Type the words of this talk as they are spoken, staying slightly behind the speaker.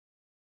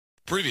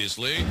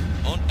Previously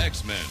on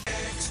X-Men.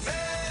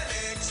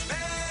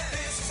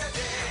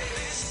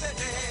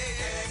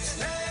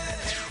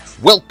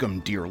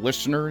 Welcome, dear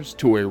listeners,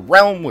 to a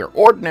realm where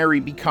ordinary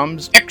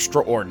becomes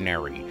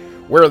extraordinary,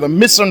 where the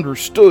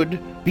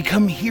misunderstood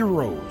become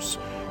heroes,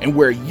 and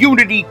where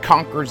unity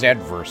conquers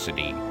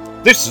adversity.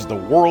 This is the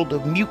world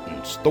of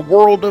mutants, the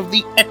world of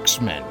the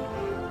X-Men.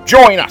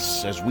 Join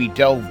us as we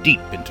delve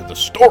deep into the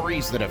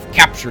stories that have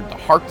captured the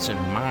hearts and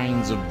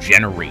minds of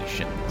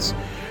generations.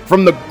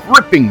 From the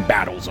gripping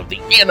battles of the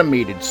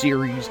animated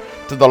series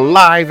to the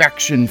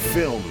live-action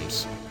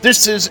films,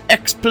 this is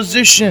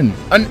Exposition,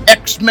 an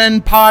X-Men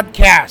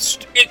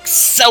podcast.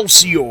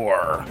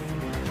 Excelsior!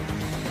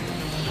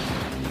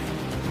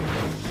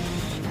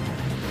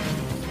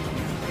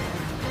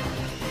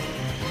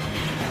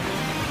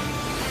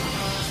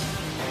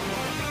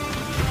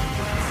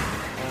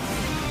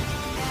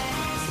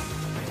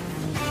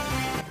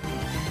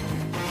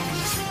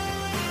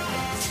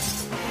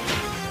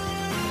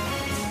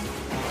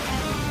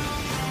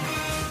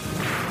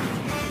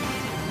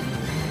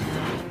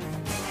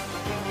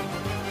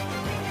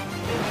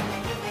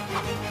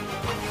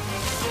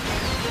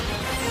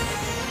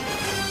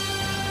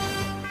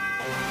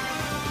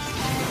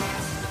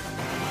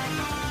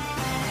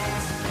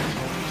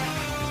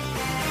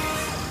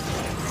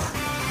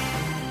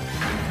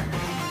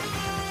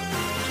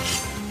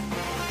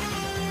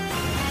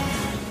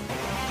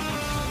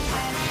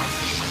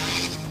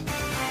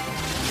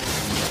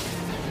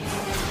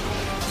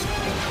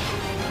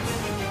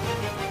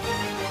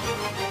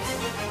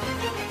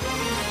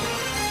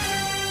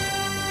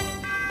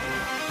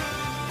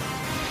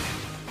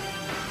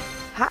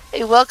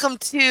 Hi, welcome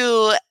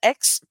to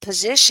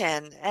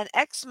Exposition, an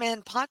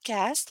X-Men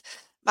podcast.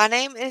 My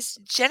name is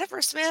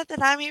Jennifer Smith,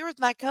 and I'm here with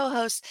my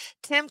co-host,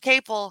 Tim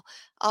Capel,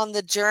 on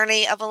the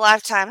journey of a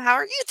lifetime. How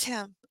are you,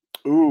 Tim?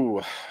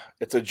 Ooh,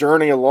 it's a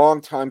journey a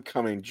long time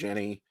coming,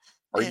 Jenny.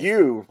 Are Yes.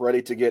 you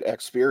ready to get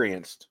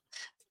experienced?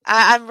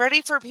 I'm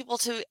ready for people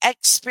to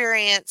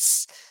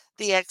experience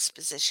the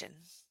exposition.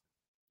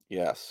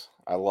 Yes,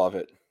 I love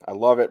it. I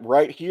love it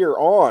right here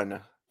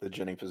on the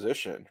Jenny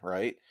position,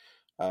 right?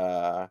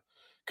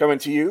 Coming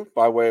to you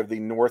by way of the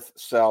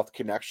North-South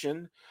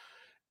connection.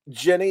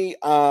 Jenny,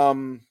 I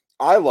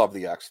love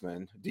the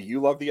X-Men. Do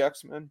you love the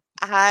X-Men?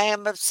 I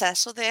am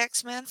obsessed with the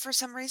X-Men for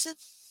some reason.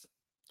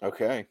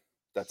 Okay,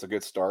 that's a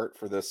good start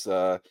for this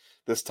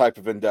type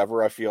of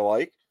endeavor, I feel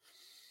like.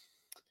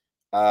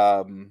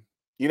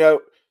 You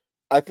know,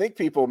 I think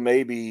people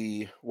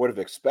maybe would have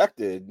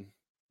expected,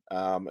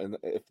 and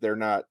if they're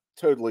not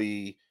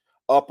totally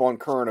up on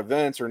current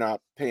events or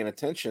not paying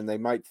attention, they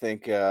might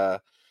think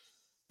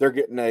they're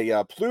getting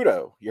a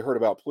Pluto. You heard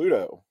about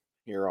Pluto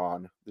here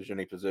on the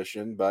Jenny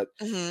position, but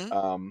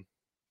Mm-hmm.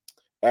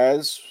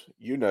 as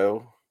you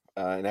know,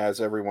 and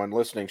as everyone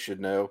listening should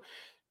know,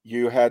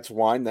 you had to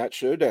wind that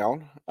show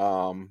down,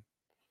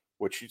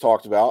 which you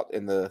talked about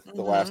in the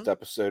last Mm-hmm.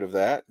 episode of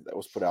that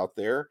was put out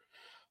there.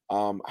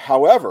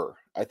 However,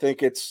 I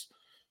think it's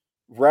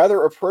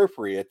rather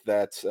appropriate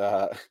that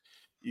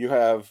you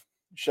have,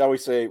 shall we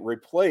say,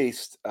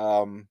 replaced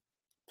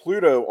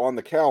Pluto on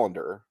the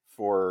calendar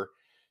for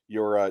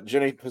your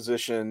Jenny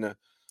position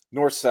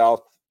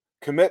North-South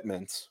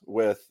commitments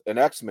with an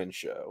X-Men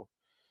show,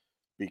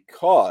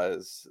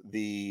 because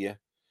the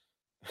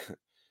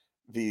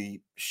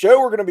show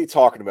we're going to be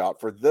talking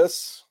about for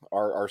this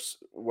are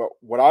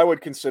what I would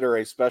consider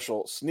a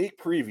special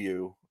sneak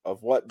preview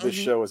of what this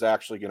Mm-hmm. show is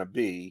actually going to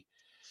be.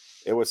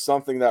 It was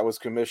something that was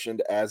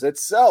commissioned as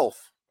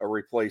itself a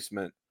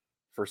replacement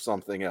for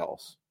something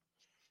else.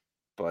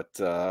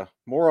 But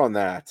more on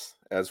that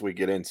as we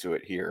get into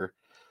it here.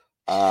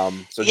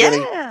 So Jenny,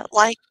 Yeah,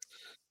 like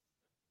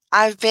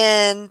I've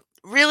been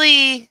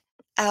really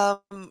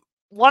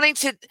wanting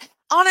to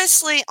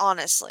honestly,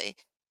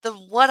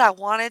 what I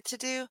wanted to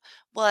do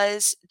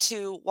was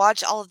to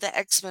watch all of the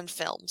X-Men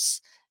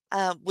films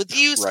with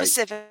you right.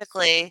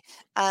 specifically,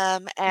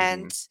 Hmm.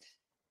 and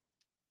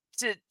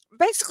to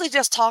basically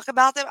just talk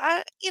about them.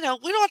 We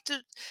don't have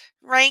to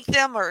rank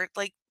them or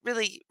like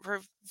really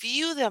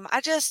review them. I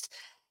just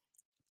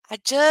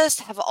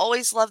have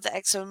always loved the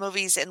X-Men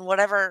movies in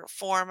whatever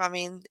form. I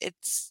mean,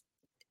 it's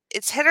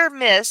hit or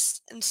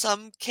miss in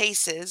some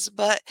cases,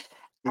 uh,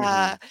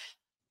 Hmm.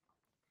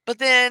 but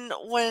then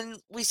when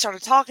we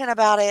started talking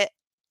about it,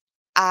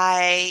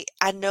 I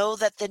know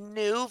that the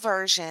new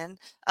version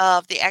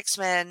of the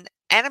X-Men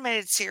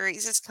animated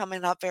series is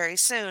coming up very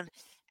soon,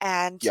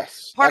 and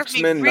Yes, part of me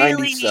X-Men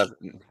really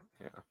 '97.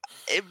 Yeah.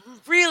 it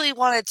really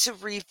wanted to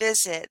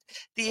revisit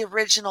the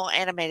original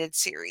animated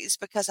series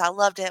because I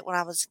loved it when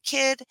I was a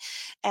kid,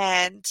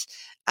 and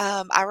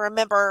I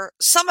remember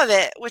some of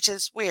it, which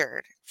is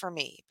weird for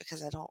me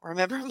because I don't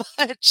remember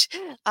much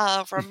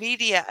from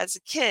media as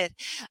a kid.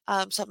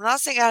 So I'm not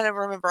saying I don't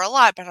remember a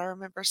lot, but I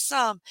remember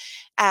some.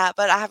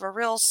 But I have a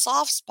real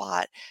soft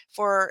spot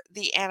for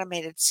the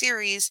animated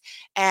series,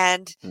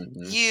 and Hmm.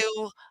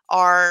 you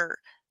are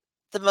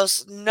the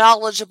most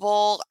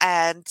knowledgeable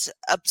and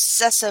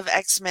obsessive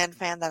X-Men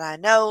fan that I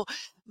know.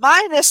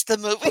 minus the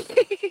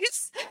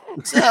movies.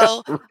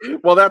 So,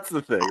 Well, that's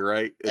the thing,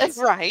 right? It's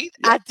right.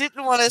 yeah. I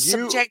didn't want to You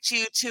subject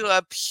you to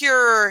a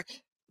pure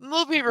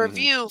movie mhm,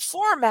 review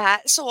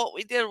format. So what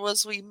we did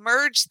was we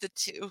merged the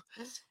two.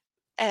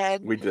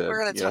 And we we're did.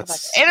 going to talk about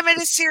the Yes.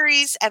 animated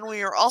series, and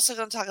we are also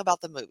going to talk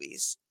about the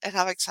movies. And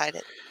I'm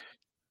excited.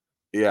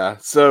 Yeah.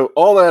 So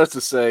all that is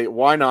to say,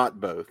 why not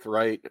both,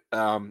 right?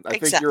 I think you're a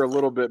Exactly.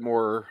 little bit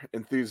more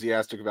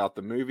enthusiastic about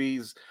the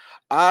movies.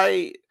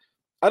 I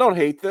I don't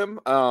hate them.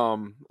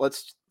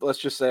 Let's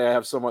just say I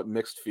have somewhat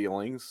mixed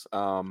feelings.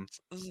 Hmm.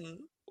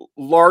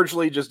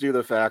 Largely just due to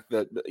the fact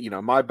that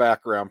my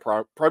background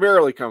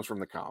primarily comes from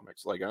the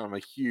comics. Like I'm a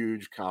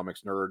huge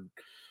comics nerd,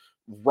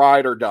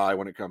 ride or die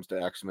when it comes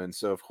to X-Men.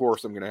 So of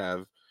course I'm going to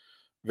have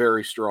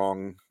very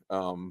strong,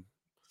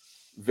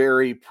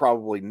 very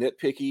probably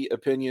nitpicky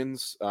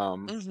opinions,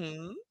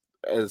 Hmm.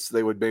 as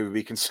they would maybe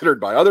be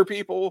considered by other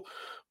people.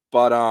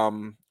 But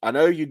I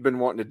know you'd been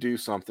wanting to do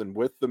something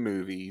with the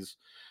movies.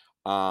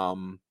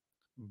 Um,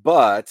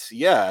 but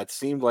yeah, it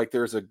seemed like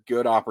there's a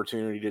good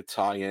opportunity to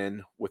tie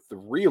in with the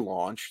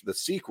relaunch, the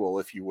sequel,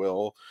 if you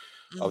will,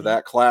 of Hmm.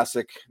 that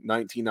classic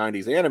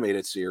 1990s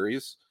animated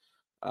series,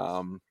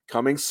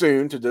 coming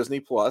soon to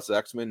Disney Plus,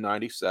 X-Men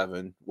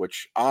 97,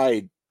 which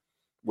I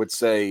would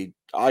say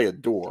I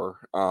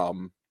adore,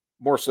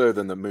 more so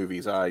than the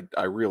movies. I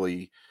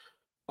really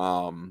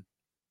um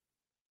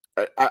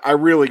I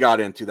really got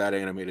into that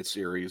animated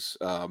series,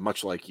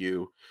 much like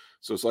you.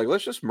 So it's like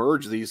let's just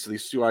merge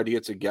these two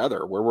ideas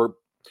together, where we're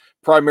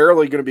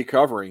primarily going to be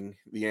covering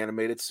the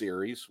animated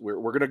series. We're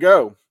going to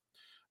go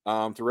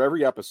through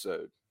every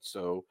episode.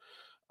 So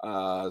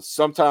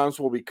sometimes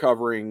we'll be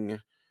covering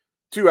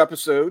 2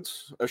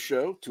 episodes a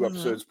show, two Hmm.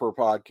 episodes per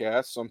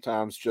podcast.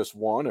 Sometimes just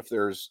one if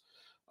there's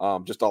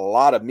just a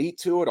lot of meat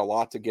to it, a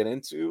lot to get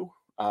into.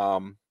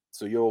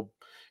 So you'll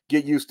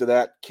get used to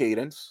that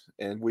cadence,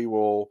 and we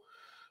will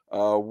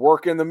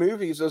work in the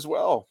movies as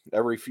well.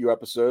 Every few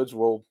episodes,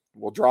 we'll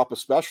drop a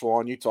special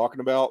on you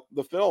talking about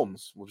the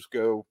films. We'll just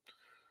go.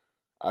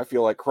 I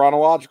feel like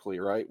chronologically,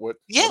 right? What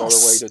other way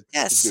Yes. to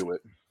Yes. do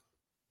it?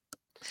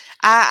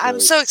 I'm So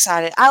so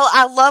excited.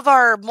 I love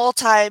our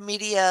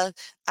multimedia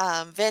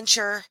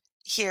venture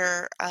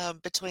here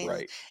between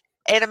right.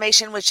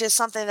 animation, which is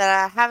something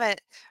that I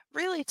haven't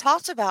really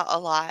talked about a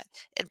lot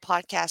in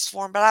podcast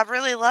form, but I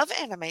really love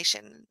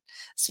animation.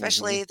 Hmm.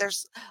 Especially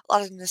there's a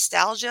lot of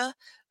nostalgia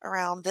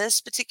around this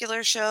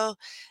particular show.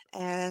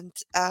 And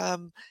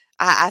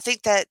I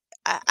think that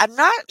I'm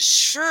not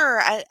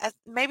sure.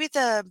 Maybe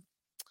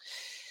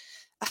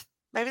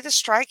the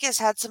strike has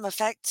had some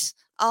effect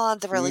on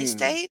the release Mm.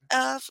 date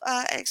of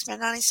X-Men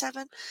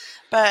 97,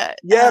 but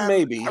Yeah,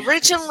 maybe.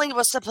 originally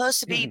was supposed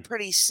to be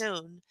pretty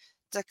soon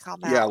to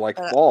come Yeah, out. like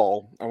But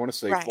fall. I want to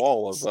say right.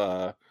 fall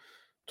of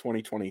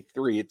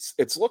 2023.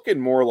 It's looking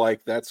more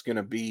like that's going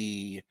to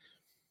be.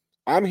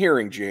 I'm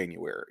hearing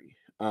January,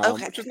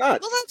 Okay. which is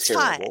not Well, that's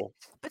fine terrible.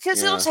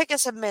 because it'll Yeah, take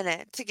us a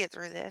minute to get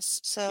through this.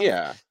 So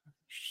yeah,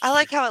 I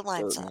like how it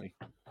lines up. certainly.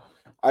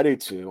 I do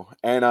too.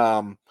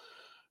 And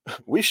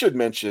we should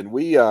mention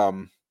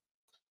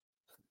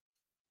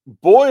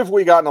boy, have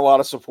we gotten a lot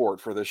of support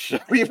for this show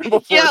even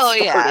before it Oh,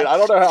 yeah. started. I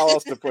don't know how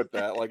else to put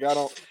that. Like, I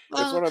don't. It's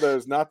Well, one of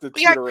those not to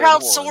we got toot our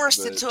own horns, crowdsourced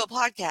but into a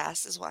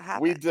podcast, is what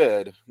we happened.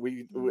 did.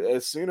 Mhm.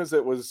 As soon as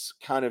it was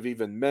kind of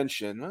even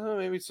mentioned,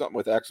 maybe something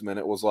with X-Men.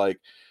 It was like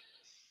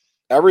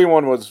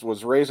everyone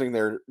was raising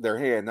their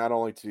hand, not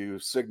only to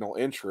signal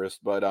interest,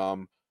 but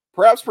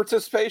perhaps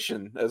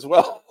participation as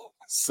well.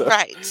 So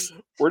Right.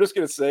 we're just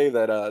gonna say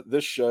that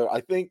this show,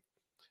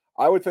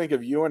 I would think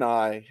of you and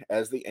I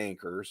as the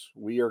anchors.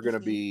 We are going to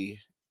Hmm. be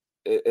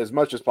as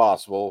much as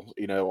possible,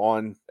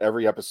 on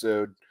every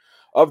episode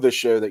of the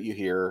show that you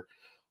hear.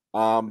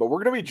 But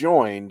we're going to be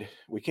joined.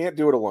 We can't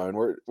do it alone.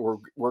 We're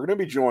going to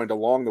be joined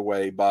along the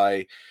way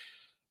by,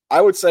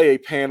 I would say, a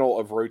panel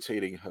of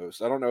rotating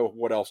hosts. I don't know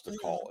what else to Hmm.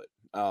 call it.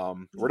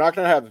 We're not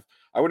going to have.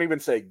 I wouldn't even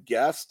say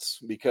guests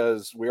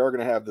because we are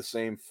going to have the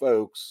same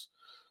folks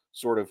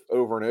sort of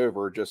over and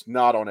over, just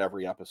not on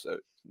every episode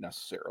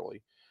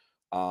necessarily.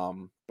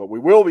 But we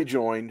will be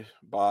joined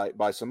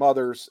by some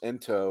others in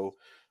tow.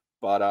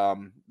 But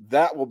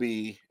that will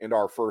be in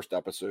our first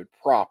episode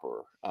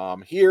proper.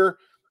 Here,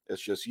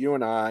 it's just you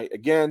and I.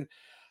 Again,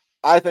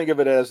 I think of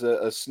it as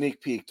a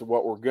sneak peek to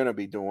what we're going to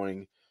be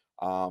doing,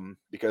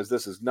 because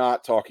this is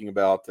not talking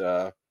about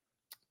the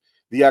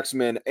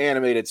X-Men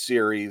animated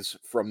series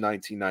from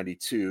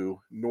 1992,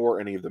 nor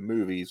any of the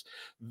movies.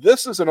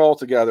 This is an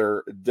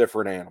altogether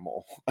different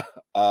animal.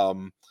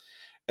 um,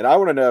 and I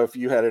want to know if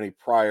you had any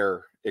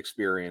prior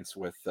experience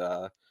with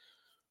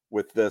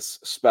this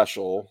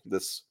special,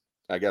 this,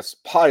 I guess,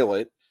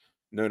 pilot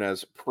known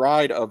as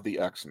Pride of the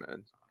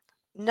X-Men.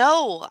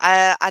 No,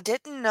 I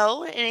didn't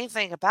know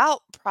anything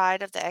about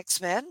Pride of the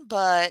X-Men,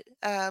 but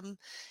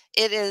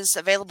it is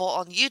available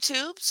on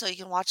YouTube, so you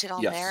can watch it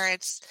on there.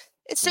 Yes.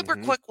 It's super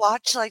Hmm. quick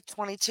watch, like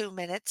 22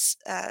 minutes.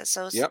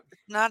 So it's Yep.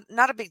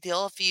 not a big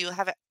deal if you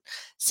haven't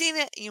seen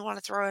it, you want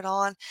to throw it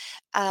on.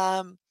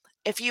 Um,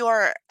 if you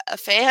are a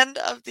fan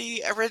of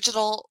the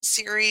original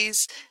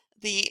series,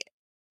 the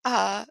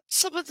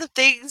Some of the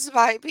things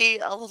might be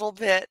a little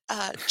bit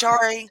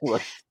jarring.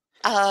 Like,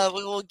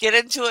 We will get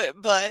into it,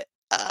 but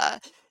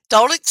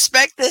don't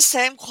expect the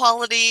same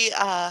quality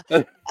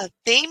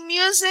theme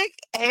music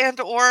and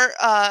or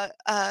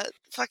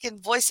fucking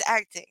voice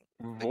acting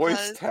voice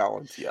because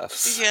talent,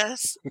 yes.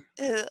 yes,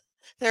 uh,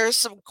 there are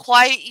some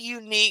quite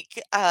unique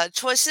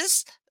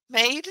choices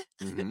made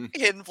Hmm.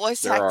 in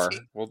voice There acting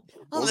are. We'll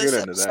on get this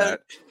into episode. that.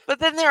 But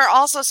then there are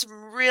also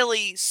some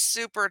really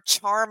super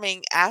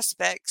charming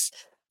aspects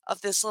of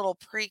this little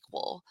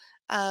prequel.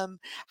 Um,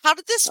 how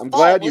did this I'm fall?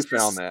 glad you Was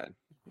found this? that.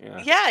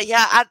 Yeah. Yeah,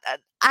 yeah.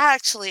 I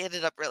actually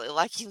ended up really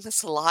liking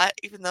this a lot,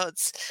 even though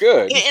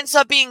Good. it ends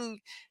up being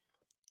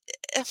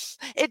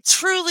it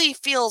truly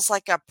feels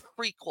like a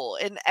prequel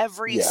in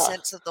every Yeah.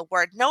 sense of the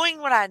word. Knowing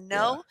what I Yeah.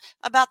 know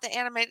about the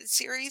animated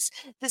series,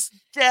 this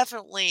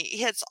definitely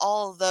hits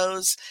all of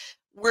those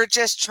we're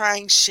just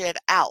trying shit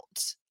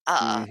out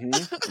Hmm.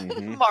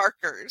 Hmm.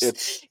 markers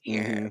It's.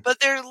 here. Hmm. But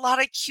there are a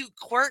lot of cute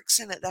quirks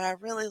in it that I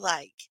really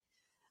like.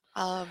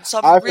 So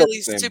I'm I feel really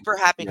the same. super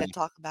happy Yeah. to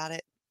talk about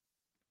it.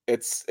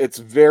 It's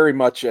very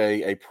much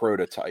a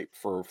prototype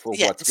for what's going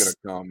Yes. to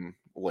come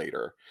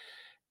later.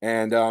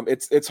 And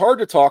it's hard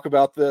to talk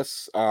about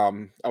this. I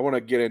want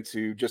to get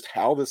into just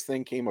how this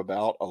thing came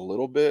about a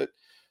little bit,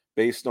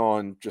 based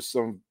on just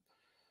some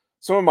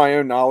of my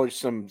own knowledge,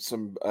 some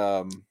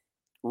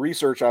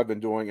research I've been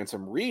doing, and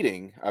some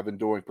reading I've been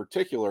doing,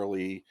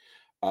 particularly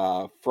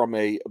from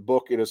a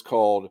book. It is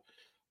called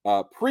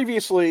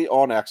 "Previously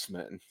on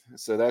X-Men."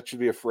 So that should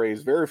be a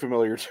phrase very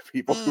familiar to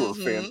people who are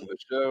fans Mm-hmm. of the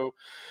show.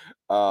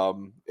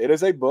 It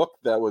is a book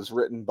that was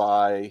written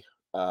by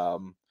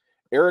um,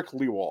 Eric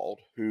Lewald,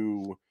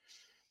 who,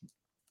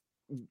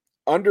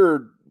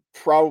 under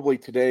probably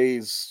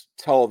today's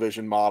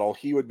television model,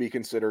 he would be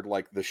considered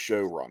like the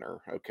showrunner,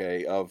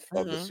 okay, of the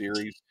Mm-hmm.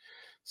 series.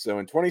 So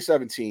in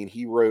 2017,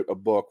 he wrote a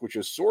book which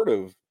is sort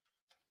of,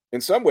 in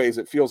some ways,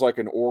 it feels like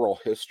an oral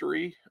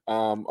history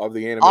of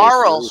the animated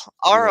Oral, series.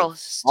 You know, oral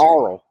history.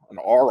 an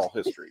oral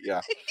history.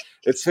 Yeah,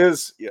 it's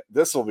his. Yeah,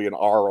 this will be an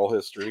oral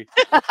history.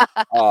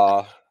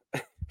 Uh,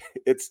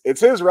 it's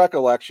his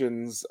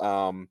recollections,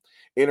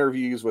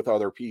 interviews with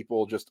other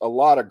people, just a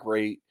lot of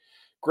great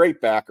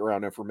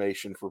background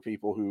information for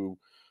people who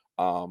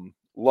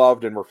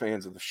loved and were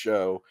fans of the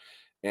show.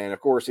 And of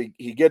course,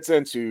 he gets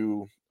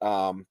into,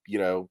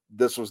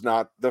 this was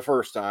not the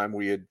first time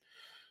we had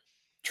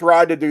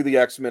tried to do the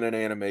X-Men in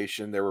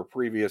animation. There were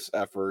previous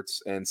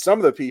efforts, and some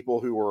of the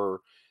people who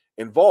were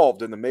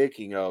involved in the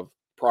making of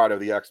Pride of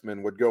the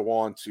X-Men would go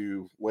on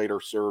to later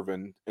serve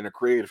in a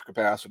creative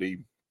capacity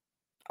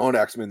on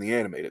X-Men the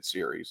animated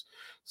series.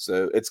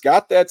 So it's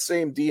got that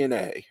same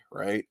DNA,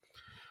 right?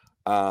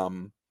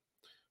 Um,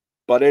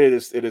 but it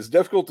is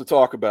difficult to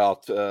talk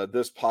about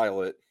this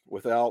pilot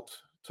without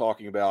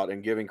talking about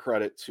and giving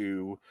credit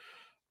to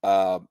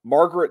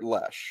Margaret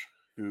Lesh,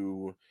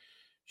 who,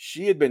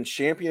 she had been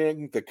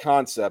championing the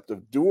concept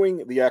of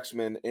doing the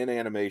X-Men in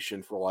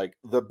animation for like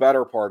the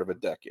better part of a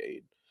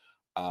decade.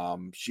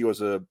 She was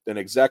an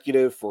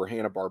executive for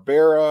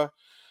Hanna-Barbera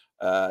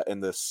in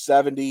the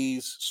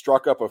 70s,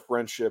 struck up a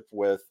friendship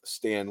with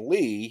Stan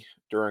Lee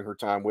during her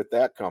time with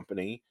that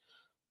company.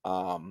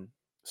 Um,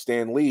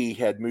 Stan Lee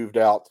had moved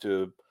out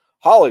to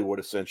Hollywood,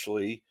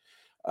 essentially,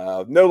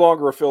 no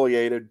longer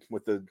affiliated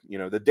with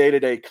the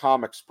day-to-day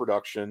comics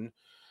production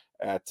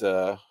at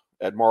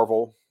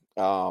Marvel.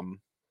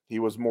 He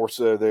was more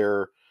so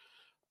their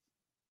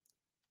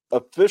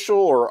official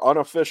or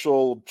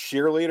unofficial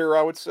cheerleader,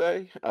 I would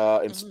say, and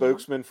Mm-hmm.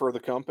 spokesman for the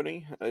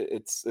company.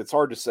 It's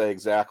hard to say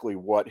exactly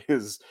what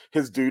his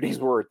duties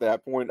were at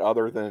that point,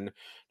 other than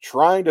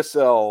trying to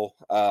sell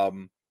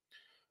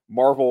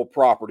Marvel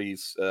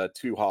properties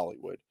to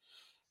Hollywood.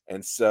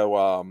 And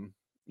so,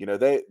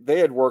 they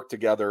had worked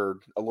together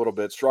a little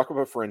bit, struck up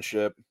a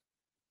friendship,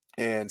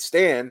 and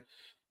Stan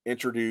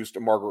introduced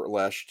Margaret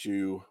Lesh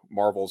to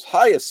Marvel's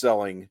highest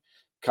selling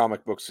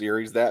comic book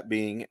series, that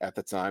being at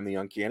the time the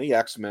Uncanny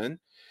X-Men.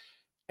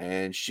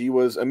 And she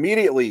was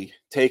immediately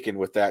taken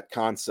with that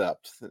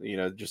concept,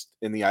 just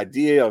in the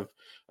idea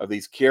of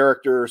these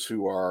characters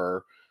who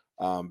are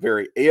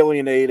very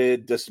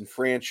alienated,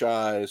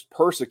 disenfranchised,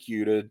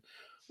 persecuted.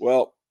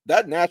 Well,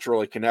 that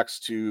naturally connects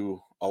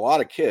to a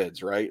lot of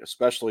kids, right?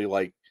 Especially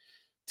like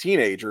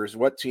teenagers.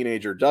 What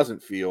teenager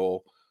doesn't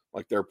feel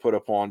like they're put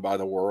upon by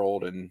the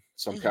world and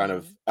some kind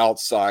of Mm-hmm.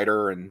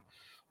 outsider and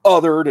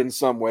othered in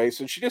some way?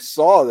 So she just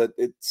saw that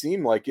it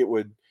seemed like it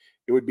would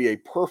be a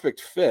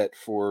perfect fit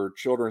for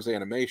children's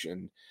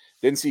animation.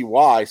 Didn't see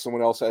why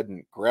someone else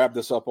hadn't grabbed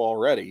this up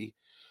already,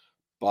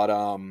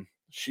 but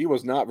she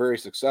was not very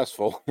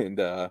successful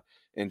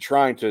in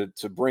trying to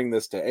bring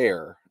this to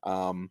air.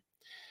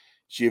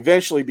 She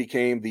eventually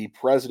became the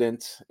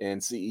president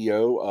and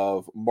CEO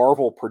of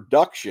Marvel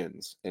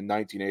Productions in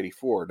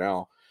 1984.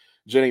 Now,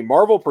 Jenny,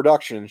 Marvel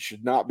Productions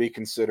should not be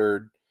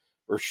considered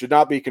or should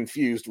not be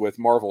confused with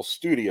Marvel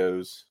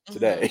Studios Mm-hmm.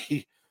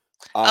 today.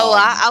 Oh, um,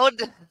 I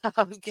would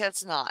I would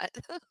guess not.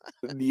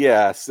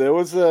 yes, it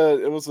was a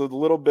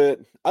little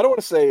bit. I don't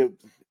want to say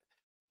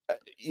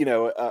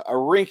a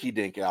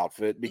rinky-dink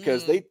outfit,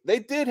 because Mm. they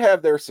did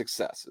have their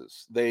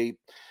successes. They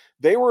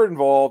were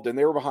involved, and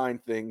they were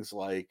behind things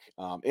like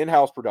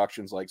in-house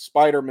productions like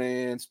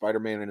Spider-Man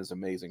and His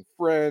Amazing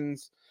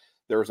Friends.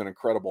 There was an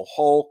Incredible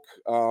Hulk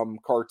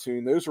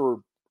cartoon. Those were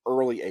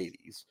early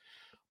 80s.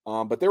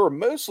 But they were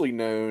mostly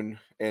known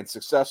and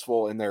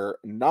successful in their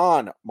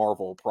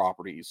non-Marvel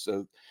properties.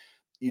 So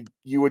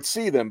you would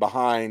see them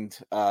behind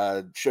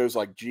shows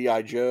like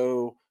G.I.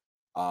 Joe,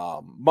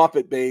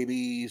 Muppet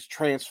Babies,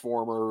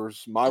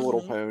 Transformers, My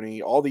Little Mhm.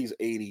 Pony, all these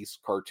 80s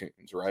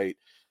cartoons, right?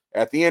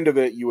 At the end of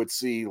it, you would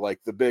see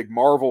like the big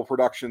Marvel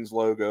Productions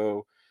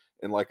logo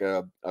and like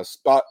a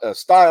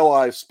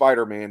stylized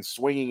Spider-Man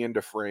swinging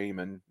into frame,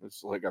 and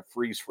it's like a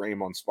freeze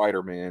frame on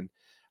Spider-Man.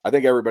 I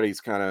think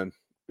everybody's kind of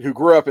who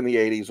grew up in the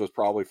 80s was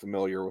probably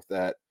familiar with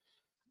that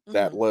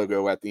Mhm.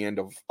 logo at the end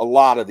of a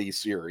lot of these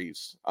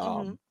series.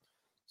 Mhm.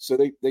 So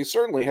they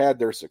certainly had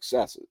their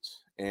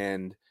successes,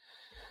 and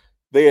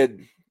they had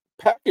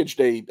packaged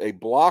a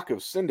block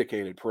of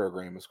syndicated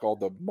programs called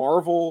the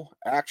Marvel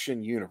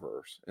Action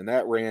Universe, and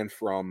that ran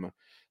from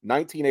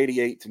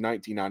 1988 to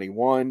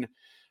 1991.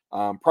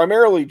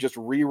 Primarily just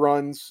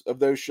reruns of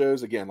those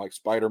shows, again, like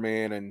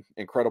Spider-Man and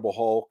Incredible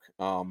Hulk,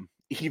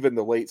 even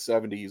the late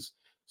 70s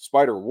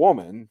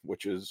Spider-Woman,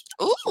 which is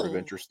sort of Ooh.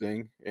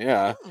 interesting.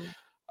 Yeah.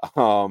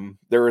 Mm.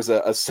 There was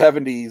a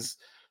 70s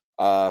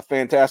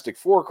Fantastic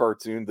Four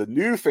cartoon, the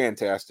new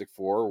Fantastic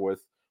Four,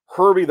 with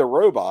Herbie the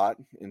Robot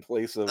in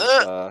place of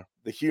Ugh.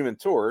 the Human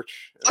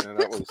Torch, and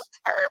that was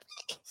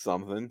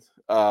something.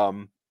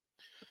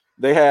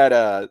 They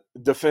had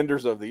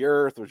Defenders of the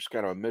Earth, which is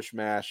kind of a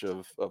mishmash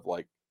of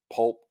like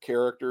pulp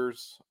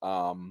characters.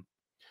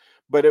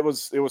 But it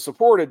was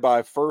supported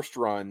by first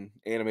run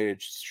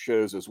animated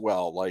shows as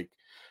well. Like,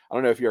 I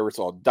don't know if you ever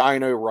saw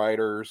Dino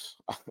Riders.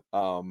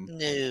 um,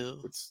 No.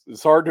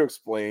 it's hard to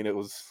explain. It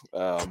was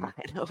I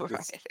know,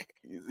 this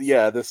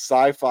right? this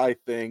sci-fi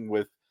thing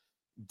with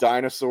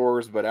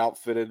dinosaurs, but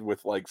outfitted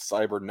with like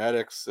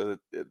cybernetics so that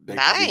they could be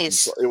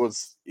Nice. control.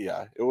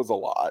 It was a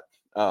lot.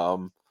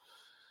 Um,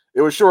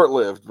 it was short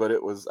lived, but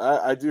it was.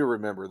 I do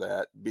remember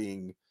that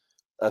being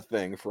a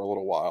thing for a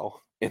little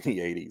while in the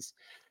 80s.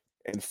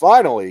 And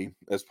finally,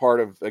 as part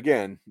of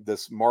again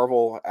this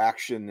Marvel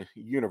action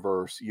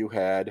universe, you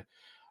had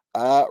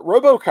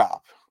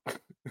RoboCop. Of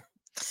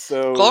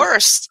So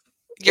course.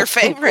 Your of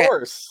favorite.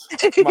 course,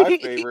 my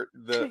favorite,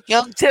 the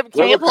Young Tim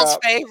Campbell's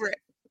RoboCop. favorite.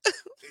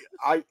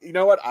 You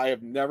know what? I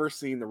have never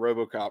seen the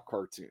RoboCop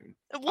cartoon.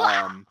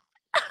 Wow.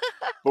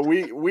 But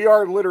we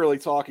are literally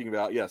talking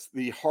about, yes,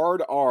 the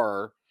hard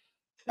R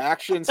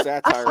action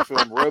satire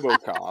film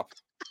RoboCop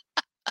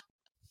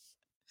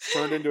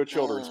turned into a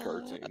children's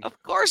cartoon.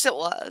 Of course it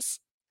was.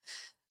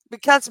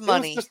 Because It was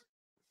money. just,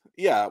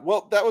 yeah,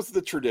 well, that was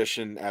the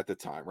tradition at the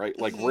time, right?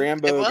 Like It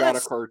Rambo got a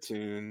was.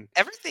 cartoon.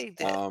 Everything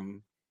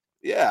did.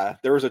 Yeah,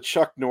 there was a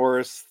Chuck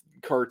Norris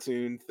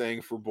cartoon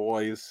thing for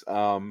boys.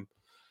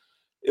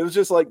 It was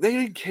just like they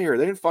didn't care.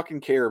 They didn't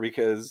fucking care,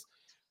 because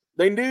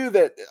they knew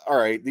that, all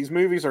right, these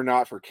movies are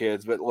not for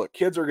kids, but look,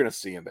 kids are going to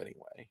see them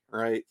anyway,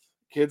 right?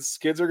 Kids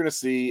are going to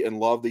see and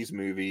love these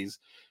movies.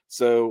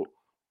 So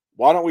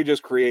why don't we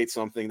just create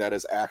something that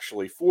is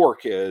actually for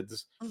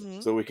kids,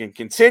 Mhm. so we can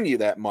continue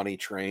that money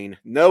train,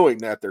 knowing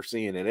that they're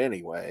seeing it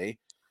anyway.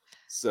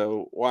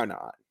 So why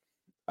not?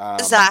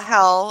 Is Um, that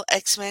how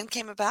X-Men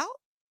came about?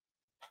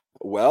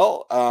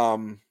 well,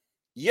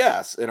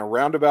 yes, in a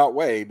roundabout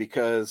way,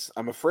 because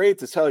I'm afraid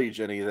to tell you,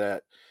 Jenny,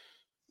 that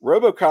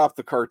RoboCop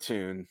the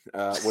cartoon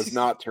was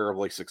not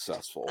terribly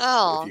successful, if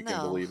Oh, you can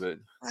no. believe it.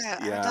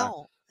 I Yeah,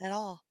 don't at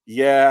all.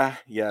 yeah.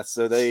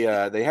 So they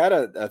had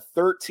a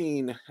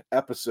 13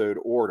 episode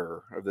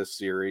order of this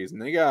series,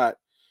 and they got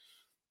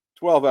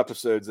 12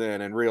 episodes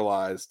in and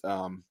realized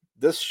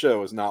this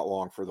show is not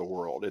long for the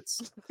world.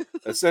 It's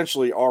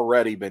essentially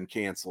already been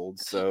canceled.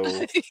 So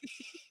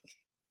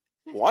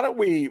why don't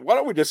we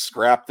just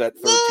scrap that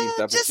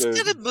 13th Just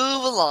episode? gonna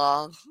move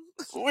along.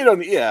 We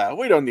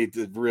don't need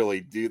to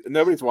really do.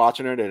 Nobody's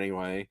watching it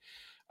anyway.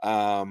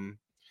 Um,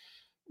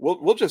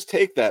 we'll just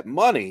take that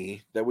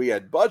money that we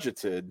had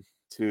budgeted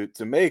to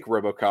make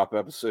RoboCop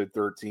episode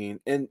 13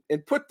 and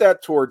put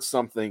that towards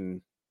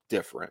something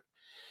different.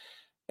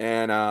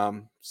 And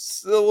a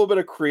little bit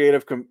of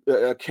creative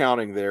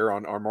accounting there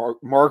on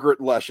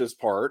Margaret Lesh's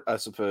part, I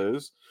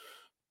suppose.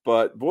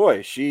 But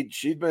boy, she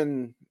had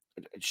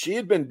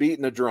been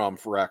beating the drum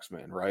for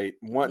X-Men, right?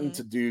 Wanting Mhm.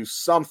 to do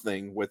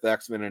something with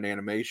X-Men in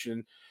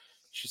animation.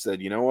 She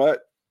said, "You know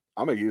what?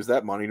 I'm going to use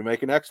that money to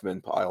make an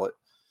X-Men pilot."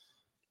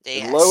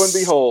 And lo and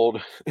Yes.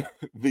 behold,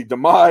 the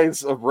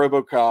demise of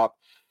RoboCop,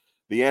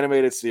 the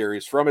animated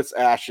series, from its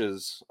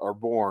ashes are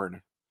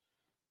born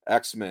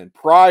X-Men,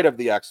 Pride of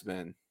the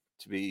X-Men,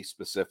 to be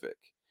specific.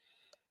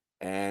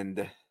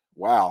 And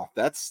wow,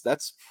 that's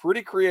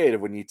pretty creative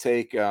when you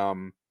take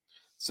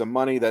some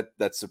money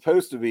that's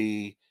supposed to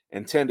be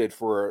intended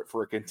for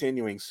a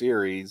continuing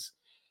series,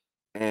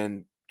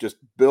 and just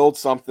build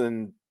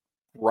something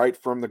right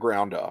from the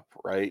ground up,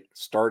 right?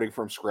 Starting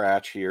from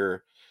scratch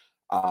here.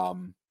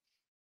 Um,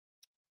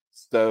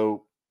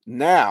 so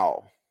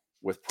now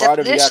with Pride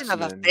of the Definition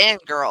of a X-Men.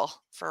 fangirl,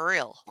 for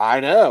real. I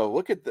know.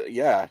 Look at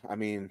I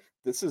mean,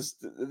 this is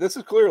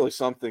clearly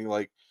something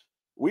like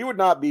we would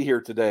not be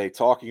here today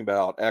talking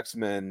about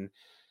X-Men,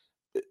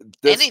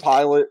 this Anything.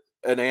 pilot,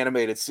 an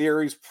animated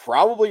series,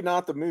 probably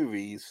not the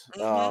movies.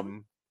 Mm-hmm.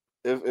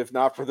 If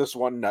not for this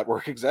one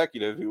network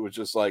executive who was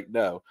just like,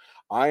 no,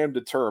 I am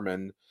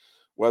determined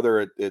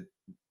whether it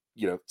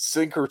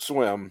sink or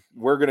swim,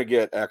 we're gonna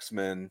get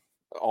X-Men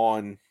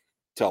on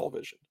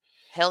television.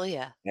 Hell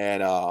yeah.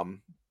 And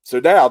so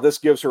now this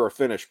gives her a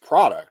finished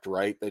product,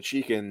 right? That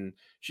she can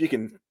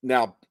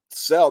now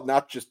sell,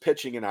 not just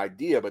pitching an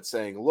idea, but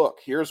saying, look,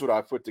 here's what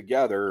I put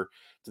together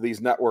to these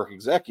network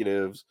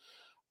executives.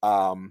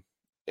 And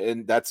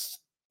that's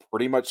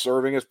pretty much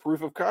serving as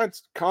proof of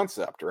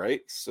concept,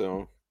 right?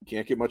 So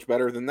can't get much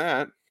better than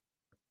that.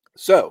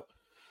 So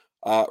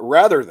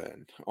rather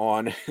than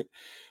on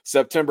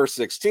September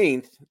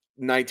 16th,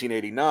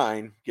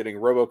 1989, getting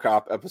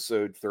RoboCop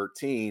episode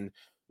 13,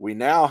 we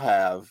now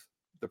have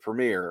the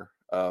premiere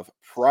of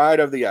Pryde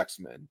of the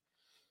X-Men,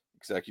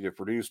 executive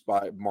produced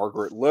by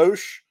Margaret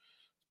Loesch,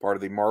 part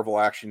of the Marvel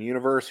Action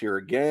Universe here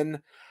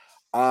again.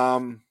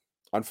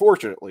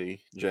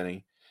 Unfortunately,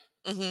 Jenny,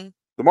 Mm-hmm.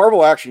 the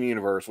Marvel Action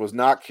Universe was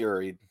not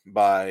carried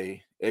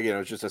by, again, it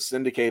was just a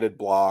syndicated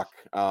block,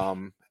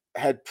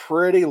 had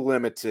pretty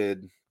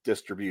limited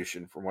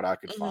distribution from what I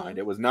could find.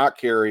 It was not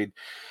carried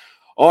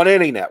on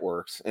any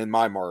networks in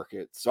my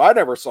market. So I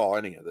never saw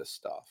any of this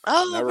stuff.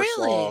 Oh, Never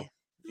saw,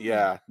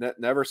 really?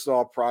 never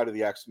saw Pride of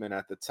the X-Men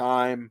at the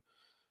time.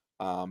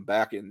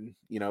 Back in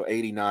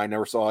 89,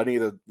 never saw any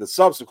of the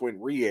subsequent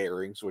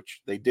re-airings,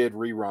 which they did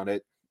rerun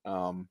it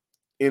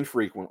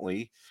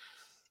infrequently.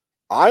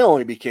 I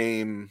only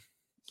became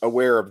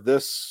aware of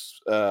this,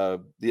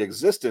 the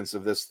existence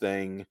of this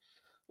thing,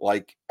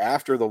 like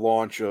after the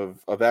launch of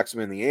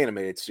X-Men the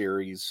animated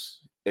series,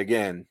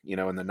 again,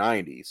 in the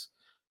 90s.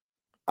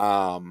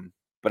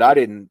 But I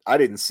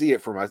didn't see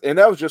it and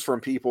that was just from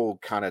people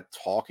kind of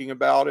talking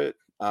about it.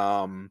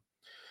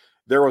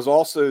 There was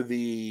also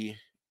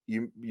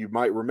you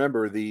might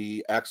remember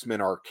the X-Men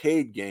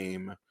arcade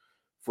game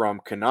from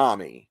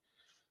Konami,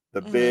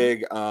 the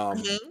big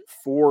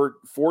 4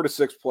 to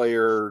 6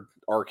 player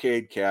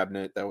arcade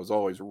cabinet that was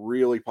always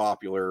really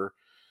popular,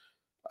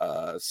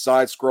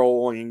 side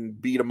scrolling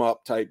beat 'em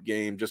up type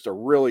game, just a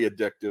really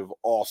addictive,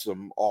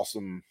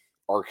 awesome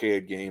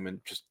arcade game,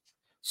 and just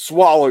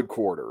swallowed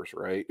quarters,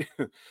 right?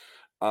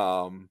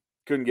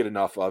 Couldn't get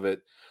enough of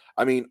it.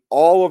 I mean,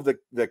 all of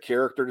the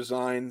character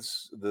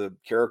designs, the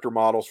character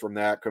models from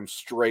that come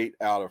straight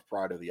out of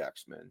Pride of the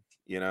X-Men,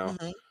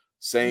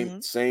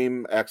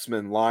 same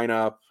X-Men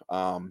lineup.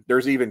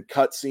 There's even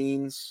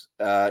cutscenes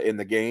in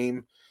the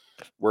game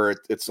where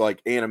it's like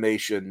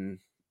animation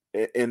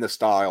in the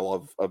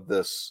style of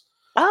this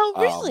Oh,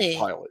 really?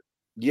 pilot.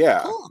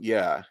 Yeah, Cool.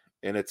 yeah.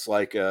 And it's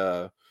like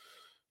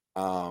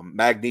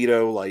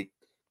Magneto like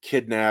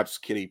kidnaps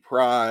Kitty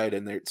Pryde,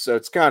 and so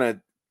it's kind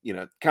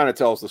of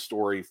tells the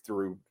story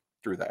through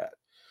that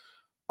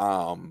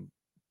kind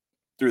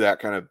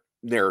of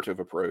narrative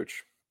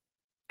approach.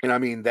 And I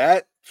mean,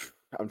 that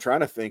I'm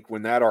trying to think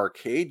when that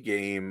arcade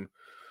game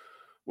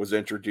was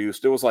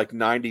introduced, it was like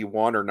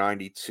 91 or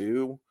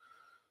 92.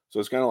 So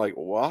it's kind of like,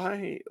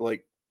 why,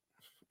 like,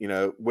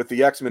 with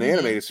the X-Men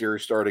animated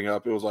series starting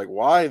up, it was like,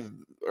 why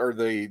are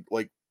they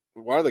like,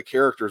 why do the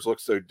characters look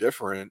so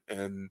different?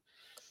 And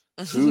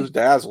who's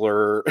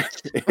Dazzler?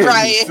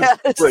 Right.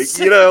 Like,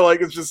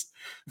 like it's just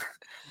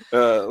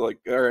like,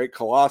 all right,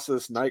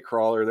 Colossus,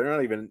 Nightcrawler, they're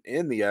not even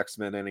in the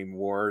X-Men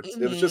anymore.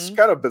 It was just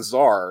kind of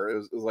bizarre. It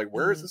was like,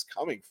 where is this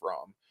coming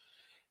from?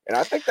 And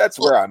I think that's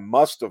where I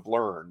must have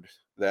learned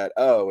that,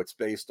 it's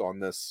based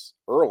on this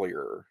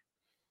earlier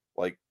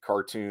like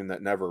cartoon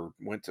that never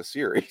went to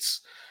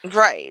series.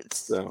 Right.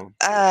 So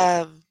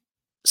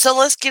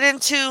let's get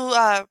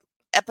into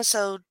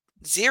episode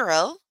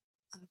 0.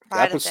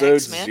 Pride of the episode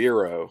X-Men.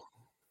 0,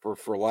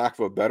 for lack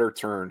of a better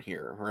term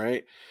here,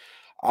 right?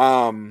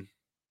 So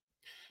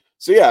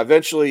yeah,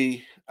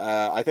 eventually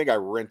I think I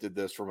rented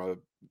this from a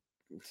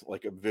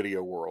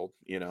Video World,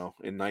 in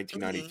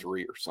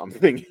 1993 or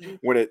something,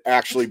 when it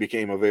actually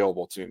became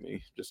available to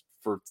me, just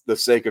for the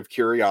sake of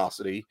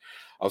curiosity.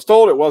 I was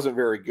told it wasn't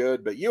very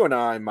good, but you and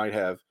I might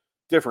have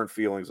different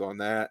feelings on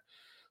that.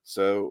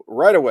 So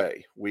right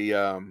away, we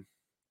are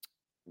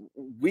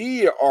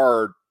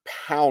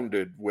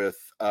pounded with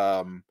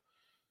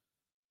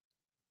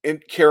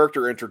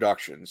character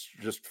introductions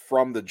just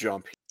from the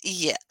jump.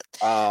 Yeah.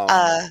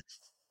 A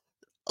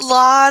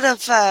lot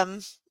of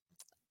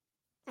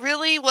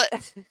really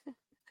what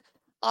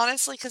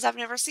honestly, because I've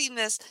never seen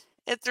this,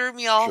 it threw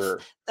me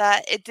off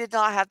that it did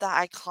not have the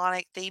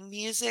iconic theme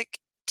music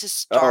to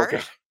start.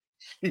 Okay.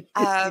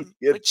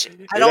 Which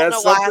I don't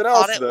know why I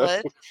thought it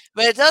would,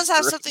 but it does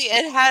have something.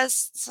 It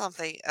has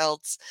something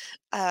else,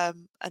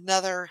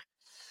 another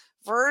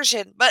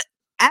version, but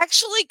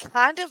actually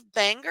kind of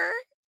banger.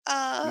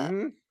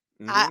 I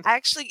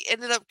actually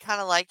ended up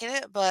kind of liking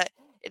it, but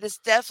it is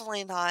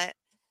definitely not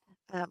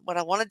what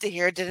I wanted to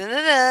hear.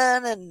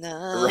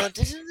 Right.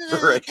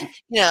 Right.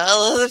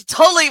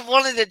 Totally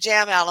wanted to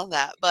jam out on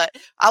that, but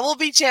I will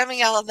be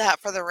jamming out on that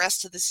for the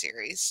rest of the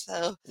series.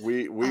 So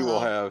We will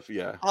have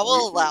I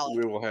will allow it.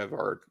 we will have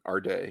our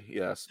day,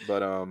 yes.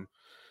 But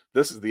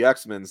this is the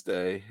X-Men's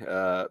day,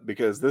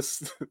 because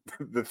this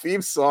the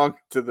theme song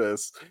to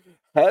this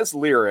has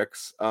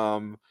lyrics.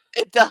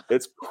 It does.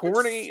 It's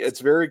corny, it's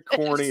very It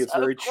corny, is it's so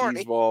very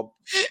corny. cheeseball,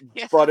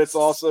 but it's Yes.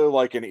 also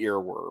like an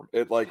earworm.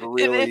 It like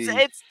really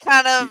It's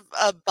kind of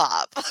a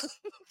bop.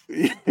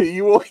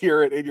 you will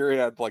hear it in your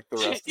head like the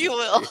rest of You the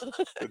will.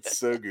 day. It's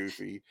so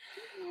goofy.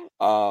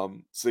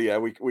 So yeah,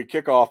 we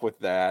kick off with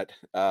that.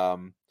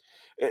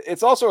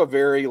 It's also a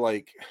very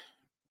like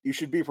you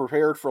should be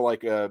prepared for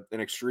like an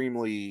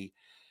extremely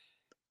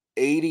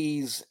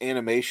 80s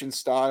animation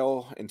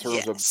style in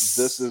terms of this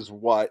Yes. is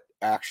what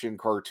action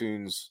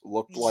cartoons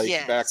looked like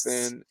back Yes.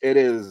 then. It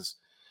is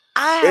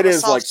I it have a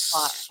is like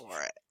soft spot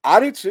for it. I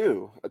do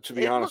too, to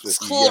be It honest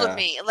looks with you. cool to Yeah.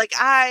 me. Like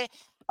I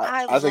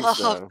I think love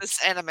so.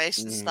 this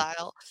animation Mhm.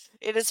 style.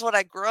 It is what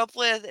I grew up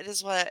with. It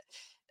is what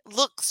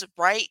looks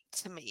right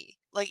to me.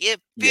 Like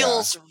it Yeah.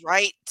 feels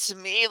right to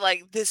me.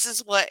 Like this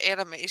is what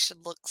animation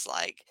looks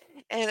like.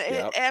 And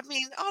Yep. I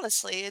mean,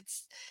 honestly,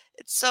 it's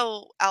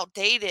so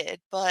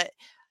outdated, but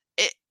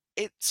it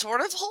it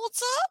sort of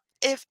holds up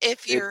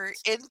if you're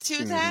It's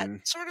into that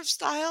mhm. sort of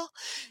style.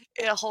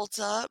 It holds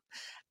up.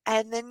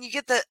 And then you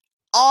get the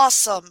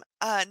awesome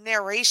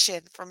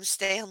narration from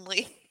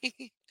Stanley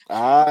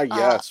Ah,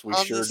 yes, we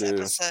on sure this do.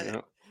 episode,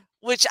 Yep.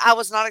 which I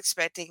was not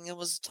expecting and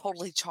was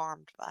totally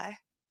charmed by.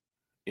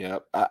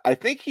 Yep. I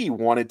think he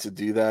wanted to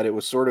do that. It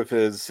was sort of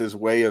his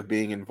way of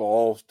being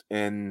involved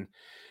in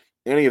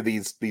any of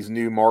these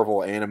new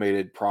Marvel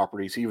animated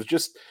properties. He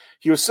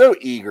was so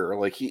eager.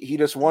 Like he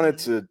just wanted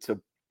Mhm.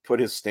 to put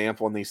his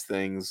stamp on these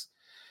things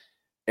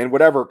in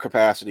whatever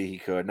capacity he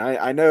could. And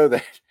I know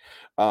that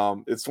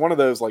it's one of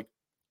those like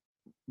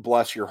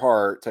bless your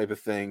heart type of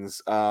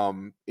things.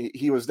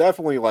 He was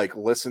definitely like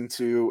listened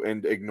to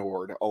and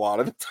ignored a lot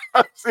of the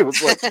times. It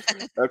was like,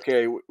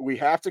 okay, we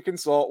have to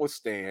consult with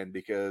Stan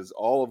because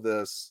all of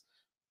this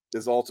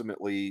is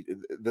ultimately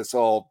this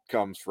all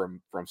comes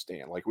from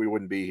Stan. Like we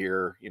wouldn't be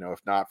here,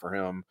 if not for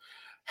him.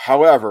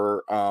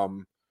 However,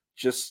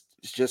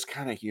 just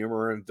kind of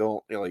humor and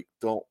don't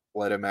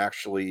let him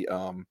actually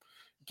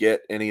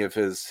get any of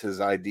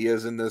his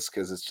ideas in this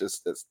because it's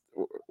just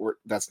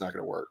that's not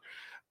going to work.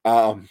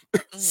 Um,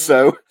 Mhm.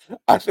 so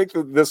I think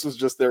that this was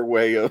just their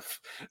way of,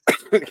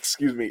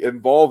 excuse me,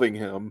 involving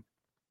him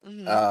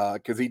Mhm.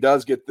 because he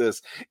does get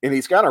this, and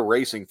he's kind of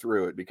racing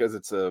through it because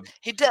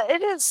He does.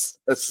 It is.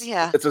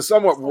 Yeah, it's a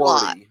somewhat it's a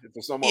lot. wordy, it's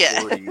a somewhat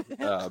Yeah, wordy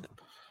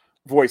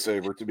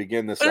voiceover to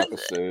begin this but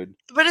episode.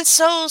 it's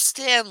so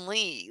Stan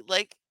Lee.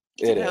 Like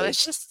It it's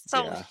is, just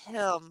so yeah,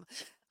 him.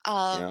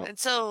 yeah. And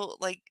so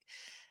like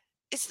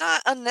it's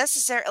not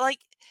unnecessary. Like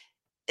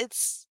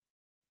it's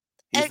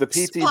He's the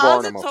P.T.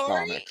 Barnum of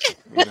expository.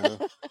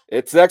 comics,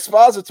 It's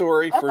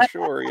expository for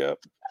sure. Yep,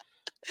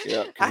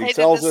 yep. Because I he hated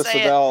to tells us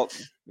say it, about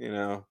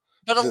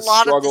but a the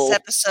lot of this struggle.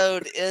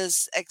 episode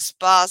is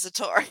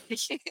expository.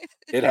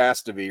 It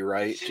has to be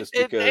right, just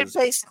It because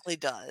basically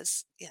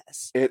does.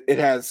 Yes. it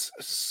has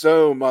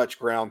so much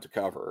ground to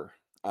cover.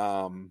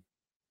 Um,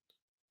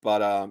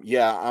 but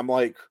yeah, I'm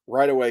like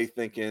right away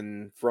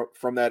thinking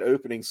from that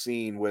opening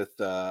scene with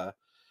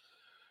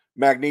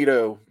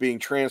Magneto being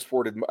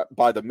transported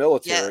by the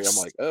military. I'm Yes.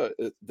 like, oh,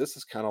 this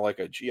is kind of like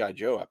a GI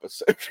Joe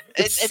episode.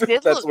 It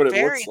did That's look what it looks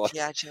very like.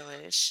 G.I.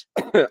 Joe-ish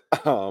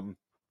um,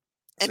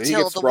 so he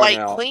until gets the sprung White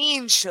out.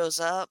 Queen shows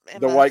up, The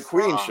Emma White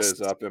Queen shows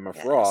Frost. up. Emma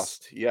Yes.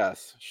 Frost.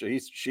 Yes,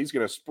 she's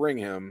gonna spring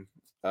him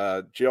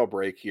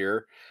jailbreak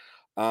here.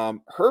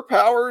 Her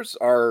powers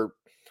are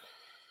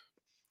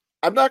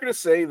I'm not going to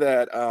say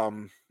that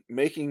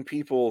making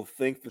people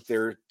think that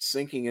they're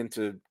sinking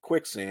into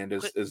quicksand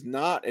Qui is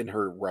not in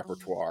her mm,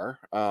 repertoire.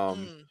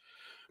 mm.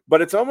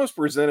 But it's almost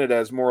presented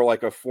as more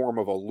like a form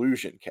of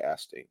illusion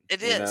casting,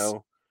 It is.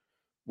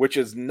 which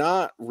is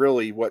not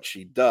really what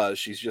she does.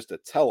 She's just a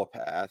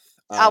telepath.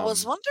 I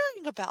was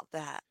wondering about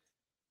that.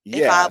 If I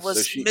Yeah, so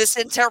was she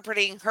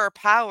misinterpreting her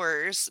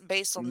powers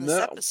based on this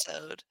no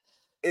episode.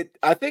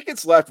 I think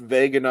it's left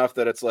vague enough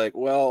that it's like,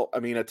 well, I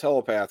mean, a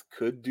telepath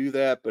could do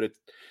that, but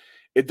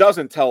it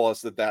doesn't tell us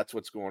that that's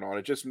what's going on.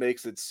 It just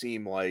makes it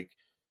seem like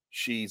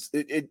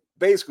it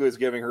basically is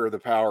giving her the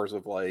powers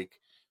of like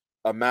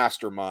a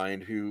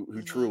mastermind who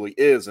Mhm. truly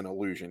is an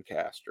illusion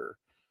caster.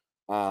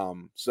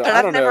 So But I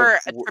I've don't know. never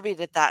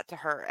attributed that to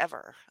her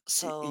ever.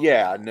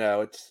 Yeah, So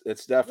no,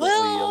 it's definitely a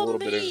well, little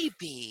bit of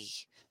maybe.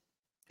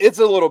 it's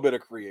a little bit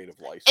of creative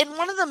In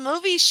one license. of the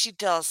movies, she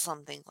does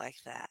something like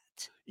that,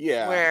 Yeah,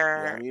 yeah. I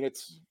where mean,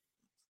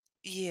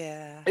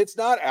 yeah. it's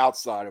not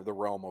outside of the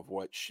realm of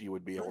what she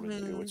would be able to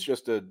do. It's Mhm.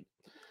 just a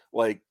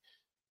like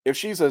if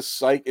she's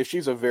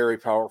a very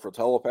powerful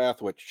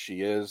telepath, which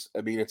she is,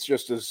 I mean, it's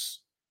just as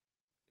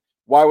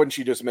why wouldn't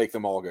she just make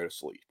them all go to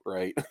sleep,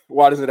 right?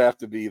 Why does it have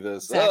to be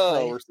this? Oh,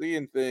 Exactly. we're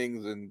seeing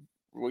things and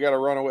we got to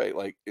run away.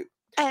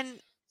 And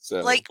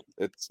So like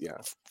it's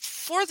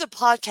for the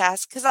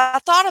podcast, because I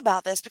thought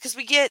about this because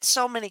we get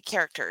so many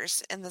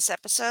characters in this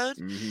episode,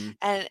 hmm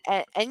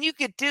and you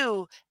could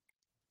do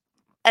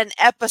an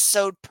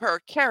episode per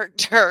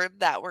character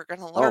that we're going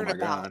to Oh learn my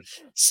about. god.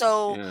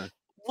 So Yeah.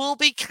 we'll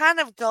be kind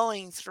of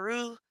going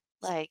through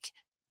like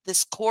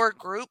this core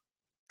group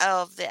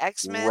of the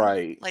X-Men,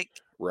 Right. like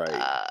Right.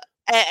 uh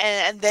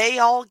and they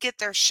all get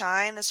their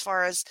shine as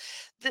far as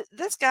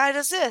this guy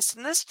does this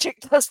and this chick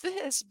does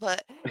this,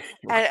 but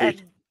Right.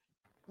 and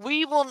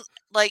we will,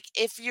 like,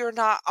 if you're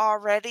not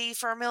already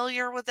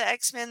familiar with the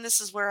X-Men, this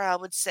is where I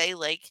would say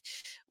like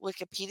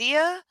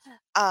Wikipedia.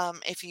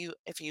 If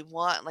you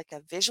want like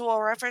a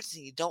visual reference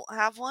and you don't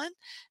have one,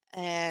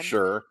 and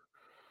Sure.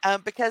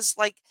 because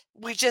like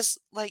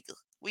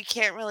we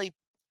can't really.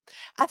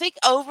 I think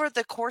over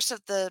the course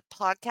of the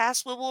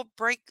podcast we will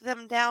break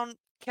them down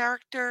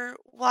character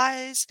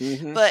wise,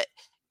 hmm but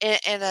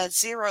in a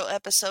zero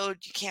episode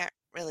you can't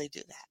really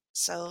do that.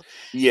 So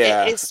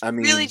Yeah. it's I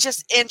really mean,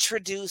 just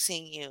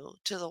introducing you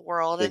to the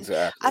world. And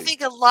I exactly.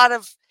 think a lot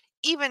of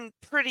even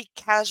pretty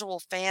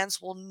casual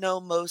fans will know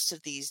most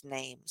of these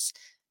names,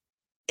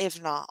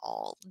 if not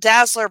all.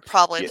 Dazzler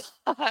probably Yeah.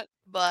 not,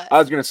 but I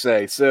was gonna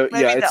say. So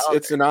yeah, maybe the other.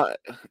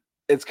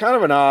 it's kind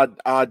of an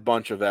odd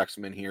bunch of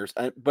X-Men here.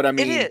 But I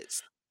It mean,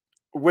 is.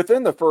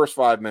 within the first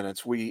 5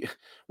 minutes, we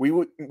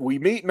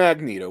meet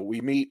Magneto,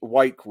 we meet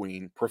White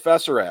Queen,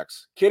 Professor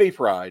X, Kitty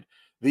Pryde,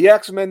 the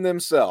X-Men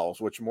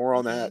themselves, which more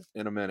on that Mhm,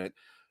 in a minute,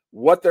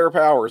 what their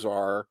powers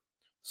are,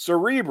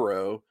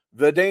 Cerebro,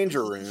 the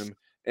Danger mhm. Room,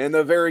 and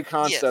the very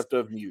Yes. concept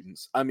of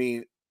mutants. I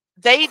mean,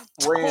 They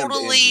crammed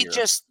in totally here.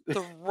 just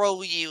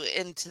throw you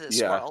into this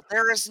Yeah, world.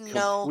 There is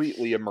no,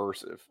 completely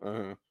immersive.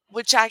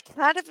 which I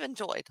kind of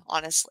enjoyed,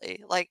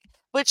 honestly. Like,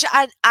 which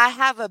I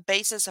have a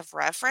basis of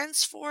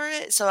reference for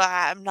it, so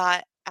I'm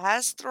not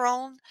as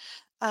thrown.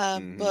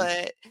 hmm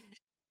But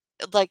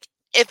like,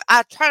 if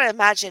I try to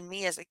imagine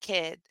me as a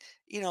kid,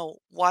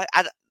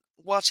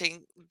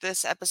 watching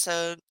this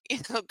episode,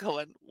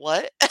 going,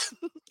 "What?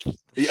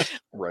 Yeah,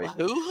 right.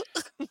 Who?"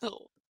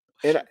 No.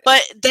 And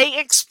But they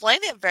explain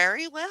it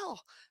very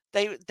well.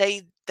 They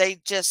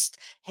just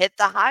hit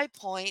the high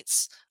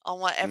points on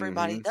what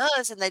everybody hmm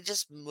does, and they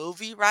just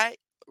move you right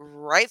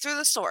through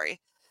the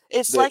story.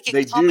 It's they like a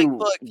they comic do,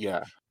 book.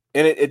 yeah.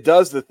 And it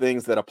does the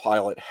things that a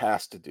pilot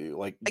has to do.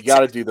 Like, you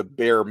gotta do Exactly. the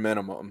bare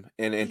minimum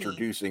in Mhm,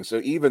 introducing.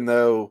 So even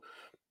though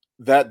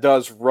that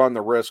does run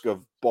the risk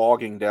of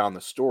bogging down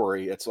the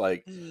story, it's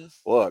like, mhm.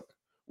 "Look,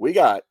 we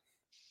got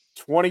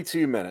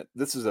 22 minutes.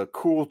 This is a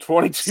cool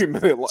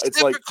 22-minute li" it's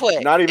Super like, quick,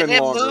 not and even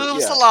it longer.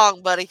 moves Yeah.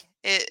 along, buddy.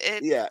 It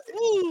Yeah,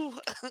 woo.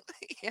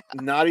 Yeah.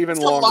 not even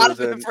It's a lot longer of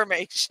than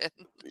information.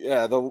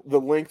 yeah, the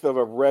length of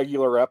a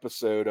regular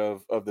episode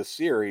of the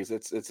series.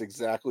 It's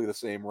exactly the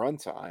same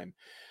runtime.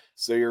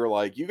 So you're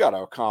like, you got to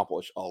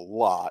accomplish a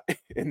lot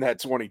in that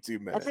 22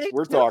 And minutes. they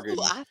We're do. talking,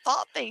 I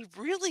thought they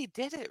really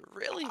did it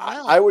really I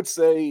well. would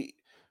say,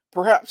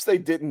 perhaps they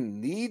didn't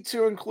need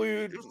to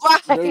include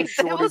no Right.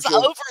 It was shortage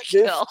of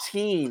overkill.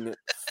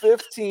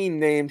 15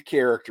 named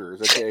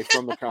characters, okay,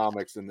 from the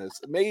comics in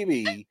this.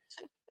 Maybe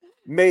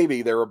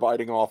they were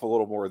biting off a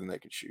little more than they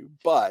could chew,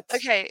 but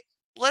Okay,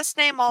 let's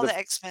name all the the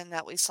X-Men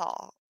that we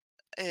saw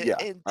yeah,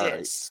 in all right.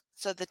 this.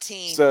 So the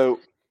team. So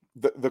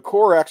the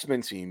core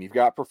X-Men team, you've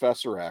got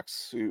Professor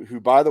X, who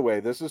by the way,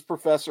 this is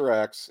Professor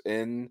X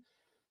in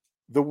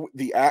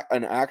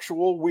an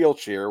actual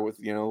wheelchair with,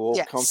 a little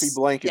comfy Yes.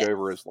 blanket Yes.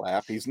 over his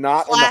lap. He's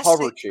not in the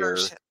hover Classic chair,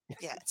 version.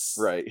 Yes.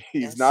 right?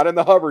 He's Yes. not in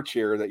the hover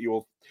chair that you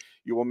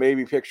will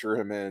maybe picture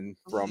him in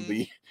from Mhm.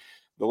 the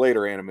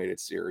later animated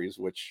series,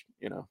 which,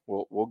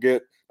 we'll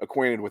get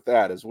acquainted with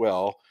that as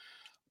well.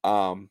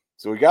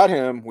 So we got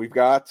him, we've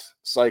got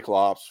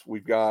Cyclops,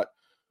 we've got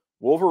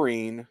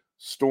Wolverine,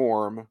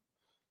 Storm,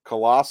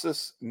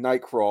 Colossus,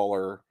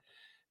 Nightcrawler,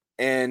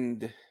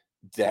 and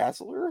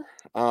Dazzler.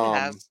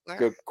 Dazzler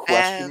The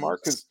question and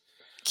mark, because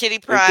Kitty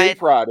Kitty Pryde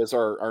Pryde is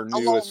our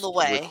along the newest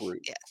way.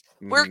 recruit. Yes.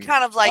 We're hmm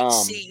kind of like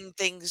Um, seeing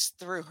things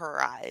through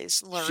her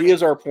eyes, she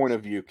is learning. our point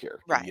of view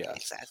character. Right, Yes,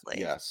 exactly.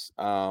 yes.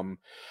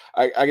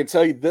 I can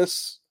tell you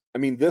this. I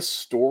mean, this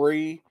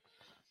story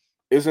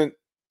isn't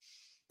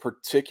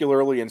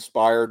particularly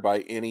inspired by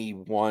any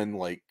one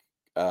like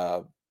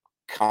uh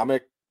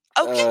comic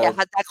Okay, I uh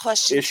had that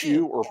question too.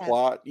 issue or Yeah.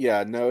 plot.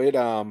 Yeah, no, it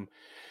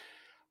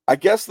I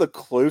guess the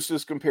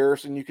closest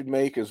comparison you could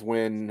make is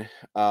when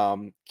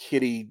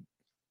Kitty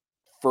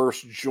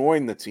first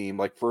joined the team,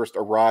 like first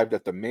arrived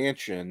at the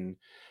mansion.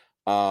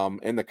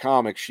 In the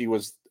comics, she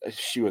was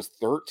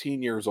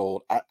 13 years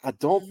old. I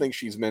don't Mhm, think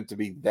she's meant to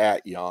be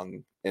that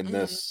young in mhm.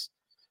 this,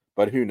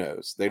 but who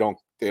knows? They don't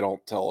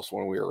tell us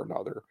one way or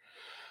another.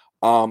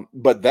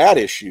 But that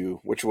issue,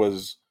 which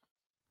was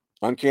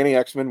Uncanny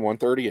X-Men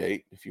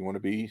 138, if you want to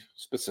be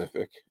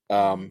specific.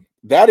 Mhm.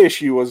 That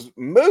issue was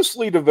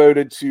mostly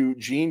devoted to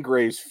Jean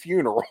Grey's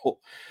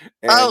funeral,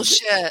 Oh, and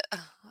shit.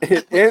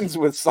 it ends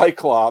with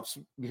Cyclops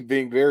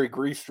being very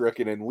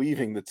grief-stricken and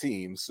leaving the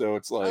team. So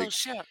it's Oh, like,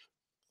 shit.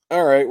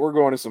 all right, we're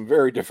going to some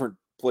very different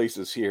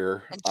places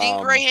here. And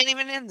Jean Grey ain't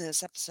even in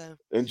this episode.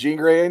 And Jean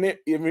Grey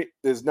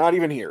is not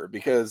even here,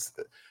 because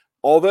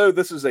although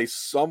this is a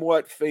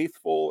somewhat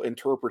faithful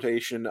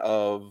interpretation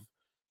of,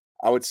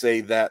 I would say,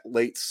 that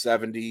late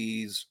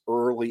 70s,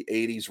 early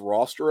 80s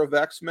roster of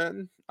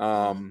X-Men,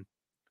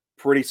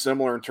 pretty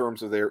similar in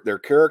terms of their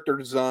character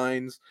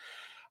designs.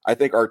 I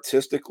think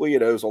artistically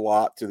it owes a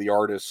lot to the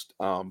artist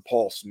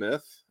Paul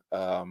Smith.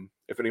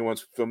 If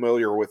anyone's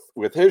familiar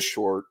with his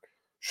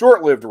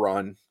short-lived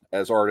run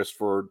as artist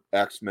for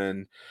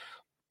X-Men,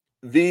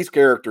 these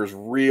characters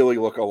really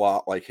look a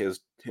lot like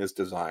his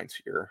designs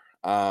here.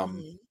 But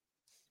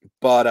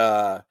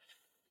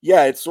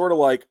yeah, it's sort of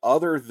like,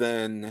 other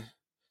than,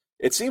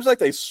 it seems like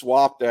they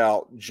swapped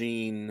out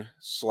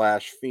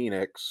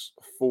Jean/Phoenix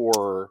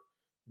for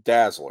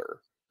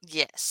Dazzler.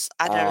 Yes,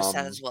 I noticed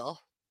that as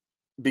well.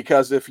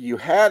 Because if you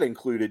had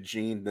included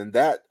Jean, then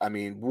that, I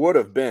mean, would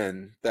have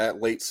been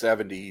that late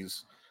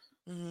 70s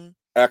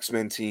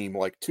X-Men team,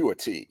 like, to a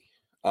T,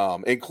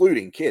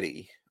 including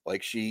Kitty.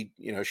 Like, she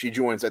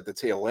joins at the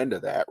tail end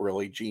of that,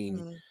 really.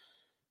 Jean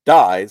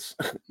dies,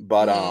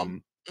 but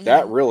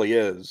that really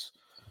is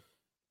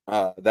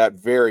that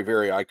very,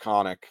 very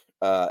iconic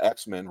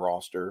X-Men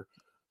roster.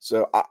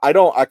 So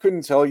I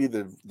couldn't tell you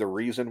the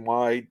reason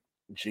why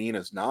Jean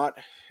is not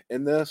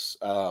in this.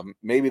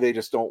 Maybe they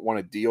just don't want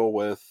to deal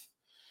with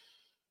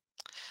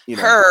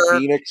her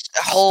Phoenix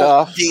whole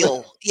stuff.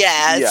 deal.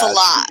 Yeah, it's a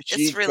lot.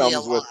 She it's really a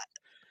comes lot.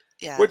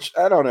 Yeah. Which,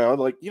 I don't know,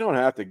 like, you don't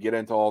have to get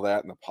into all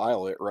that in the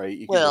pilot, right?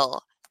 You can just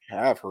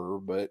have her,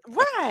 but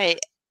right.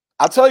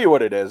 I'll tell you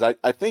what it is. I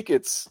think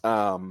it's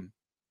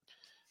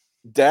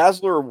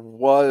Dazzler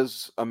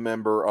was a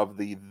member of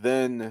the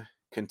then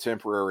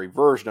contemporary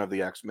version of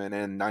the X-Men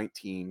in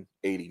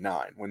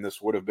 1989, when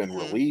this would have been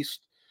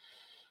released.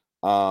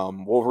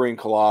 Wolverine,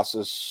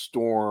 Colossus,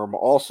 Storm,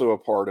 also a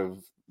part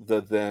of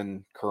the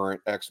then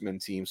current X-Men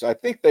team. So I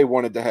think they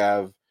wanted to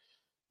have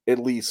at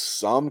least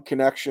some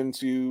connection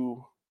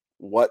to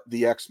what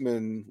the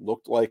X-Men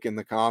looked like in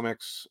the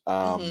comics.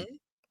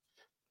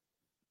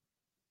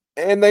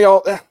 And they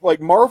all,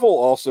 like, Marvel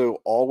also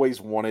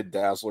always wanted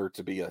Dazzler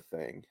to be a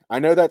thing. I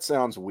know that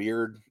sounds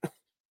weird,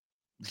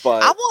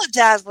 but I want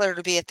Dazzler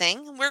to be a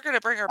thing. We're going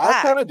to bring her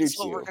back. I kind of do That's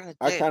too. what we're gonna do.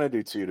 I kind of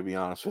do too, to be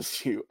honest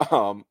with you.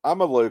 I'm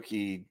a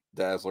low-key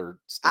Dazzler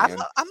stan.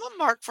 I'm a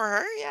mark for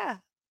her, yeah.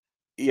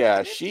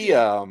 Yeah, she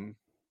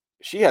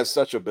has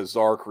such a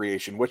bizarre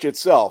creation, which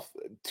itself,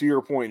 to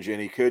your point,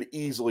 Jenny, could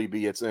easily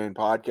be its own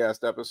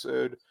podcast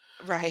episode.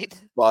 Right.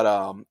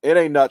 But in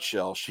a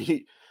nutshell,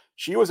 she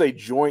was a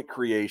joint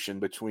creation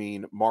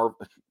between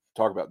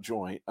talk about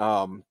joint.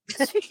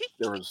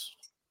 There was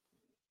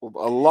a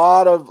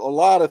lot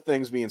of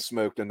things being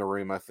smoked in the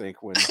room, I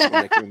think, when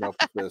they came up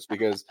with this,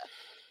 because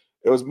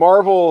it was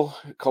Marvel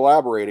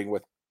collaborating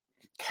with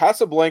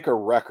Casablanca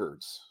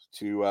Records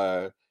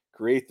to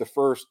create the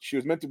first. She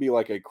was meant to be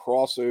like a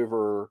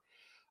crossover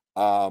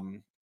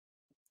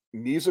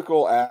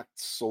musical act,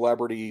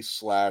 celebrity /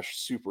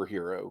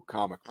 superhero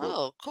comic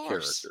book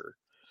character.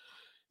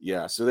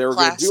 Yeah, so they were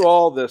going to do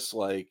all this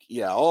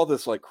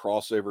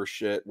crossover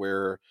shit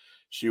where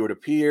she would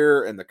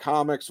appear in the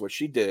comics, which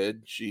she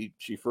did. She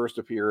first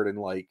appeared in,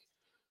 like,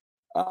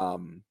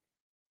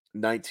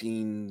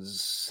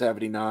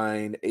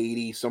 1979,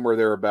 80, somewhere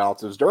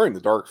thereabouts. It was during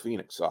the Dark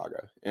Phoenix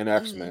saga in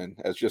X-Men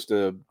as just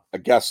a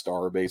guest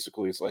star,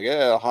 basically. It's like,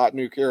 a hot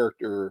new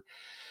character.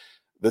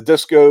 The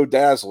Disco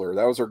Dazzler,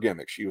 that was her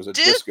gimmick. She was a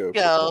disco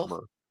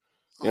performer.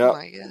 Oh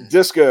my God.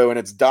 Disco in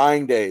its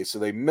dying days. So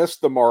they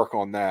missed the mark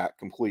on that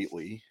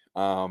completely.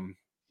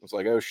 It's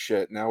like, oh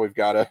shit, now we've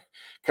got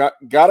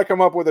to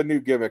come up with a new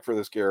gimmick for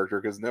this character,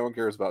 because no one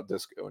cares about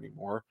disco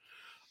anymore.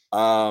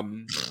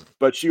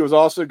 But she was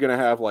also going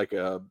to have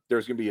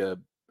there's going to be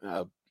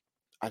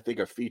I think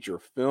a feature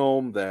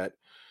film that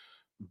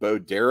Bo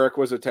Derek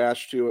was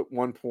attached to at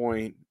one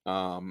point.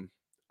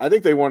 I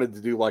think they wanted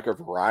to do like a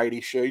variety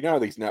show. You know how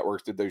these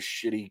networks did those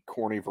shitty,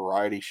 corny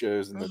variety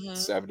shows in the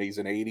 70s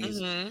and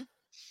 80s?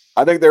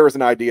 I think there was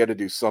an idea to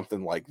do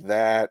something like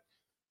that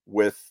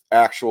with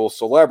actual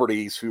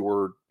celebrities who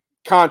were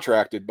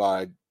contracted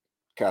by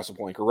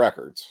Casablanca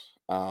Records.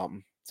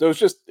 So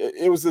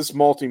it was this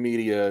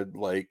multimedia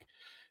like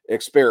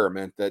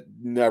experiment that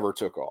never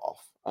took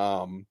off.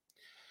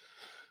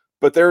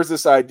 But there's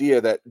this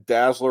idea that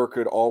Dazzler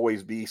could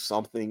always be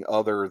something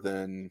other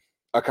than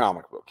a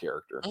comic book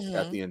character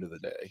at the end of the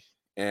day.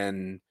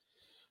 And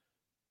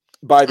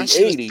by the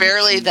 80s, was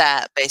barely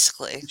that,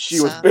 basically. She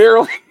was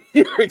barely,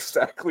 you're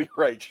exactly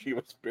right. She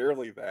was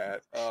barely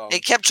that. They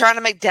kept trying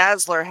to make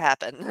Dazzler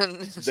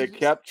happen. They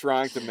kept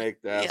trying to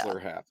make Dazzler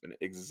happen.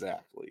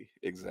 Exactly.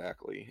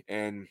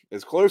 And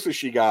as close as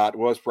she got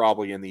was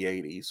probably in the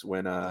 80s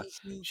when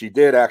she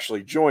did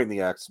actually join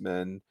the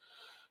X-Men.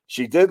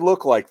 She did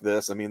look like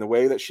this. I mean, the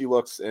way that she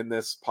looks in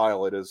this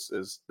pilot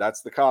is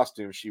that's the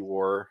costume she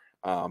wore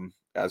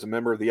as a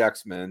member of the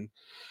X-Men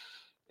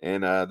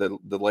in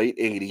the late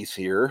 80s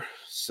here.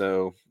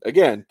 So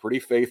again, pretty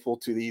faithful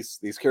to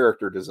these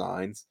character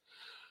designs.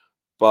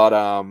 But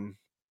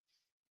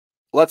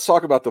let's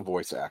talk about the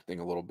voice acting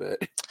a little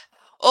bit.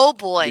 Oh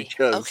boy.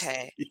 because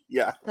Okay.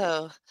 yeah.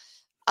 So,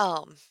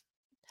 um,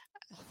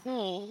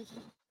 hmm,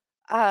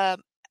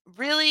 um,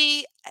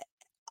 really,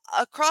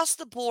 across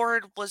the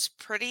board was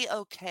pretty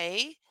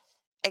okay,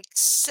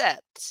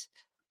 except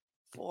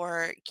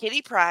for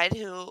Kitty Pryde,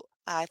 who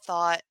I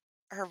thought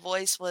her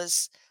voice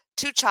was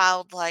too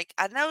childlike.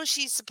 I know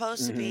she's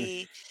supposed to Hmm.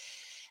 be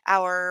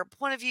our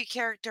point of view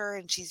character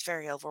and she's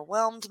very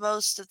overwhelmed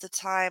most of the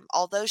time,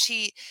 although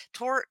she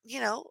toward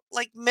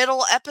like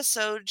middle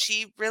episode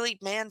she really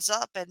mans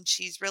up and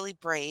she's really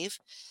brave,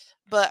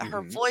 but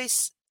her Hmm.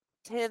 voice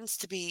tends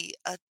to be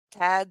a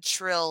tad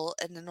shrill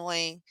and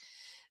annoying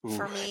Ooh,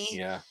 for me,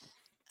 yeah.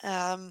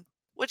 um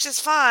which is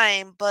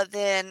fine, but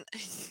then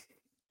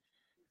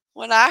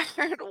when I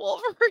heard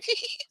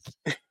Wolverine,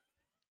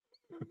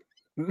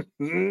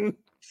 Mhm.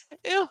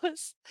 it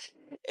was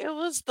it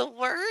was the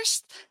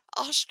worst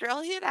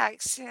Australian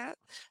accent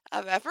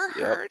I've ever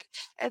Yep. heard,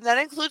 and that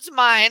includes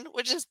mine,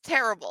 which is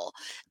terrible.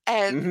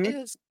 And Hmm. it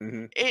is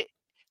Hmm. it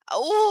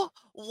oh,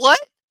 what?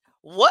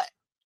 What?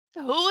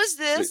 Who is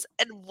But this?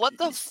 And what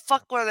the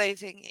fuck were they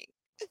thinking?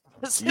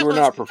 'Cause you it were was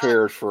not not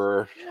prepared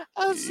for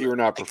I was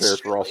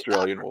extremely not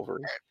Australian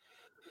Wolverine.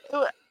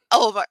 prepared.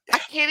 Oh my, I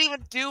can't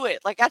even do it.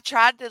 Like I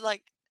tried to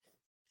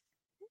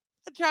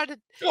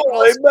when I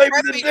Oh, it was may be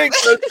prepping.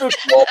 ridiculous, a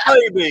small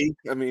baby.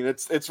 I mean,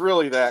 it's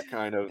really that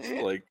kind of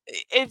like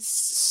It's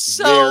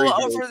so very,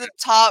 very over the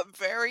top,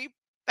 very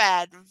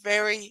bad,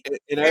 very,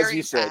 and as you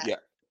very said, bad. yeah,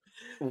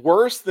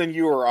 worse than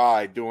you or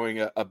I doing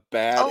a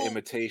bad Oh,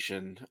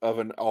 imitation of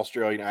an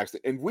Australian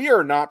accent. And we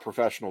are not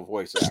professional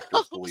voice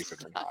actors, believe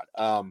it or not.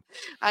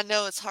 I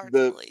know it's hard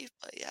to The believe,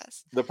 but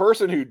yes. the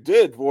person who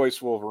did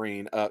voice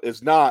Wolverine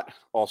is not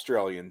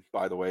Australian,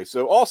 by the way.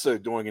 So also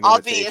doing an imitation,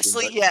 Obviously,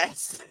 but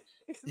yes.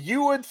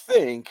 you would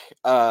think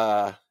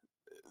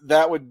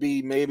that would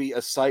be maybe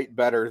a sight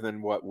better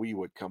than what we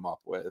would come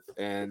up with,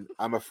 and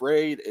I'm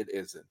afraid it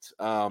isn't.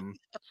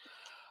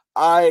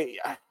 I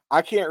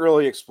I can't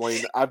really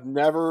explain. I've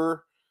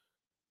never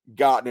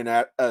gotten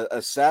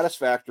a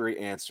satisfactory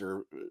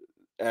answer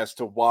as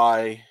to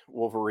why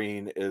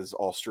Wolverine is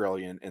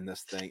Australian in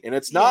this thing, and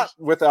it's Yeah. not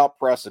without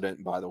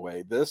precedent, by the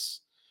way.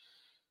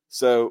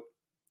 So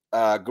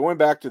going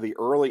back to the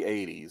early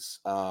 '80s,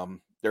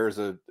 there's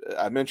a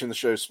I mentioned the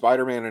show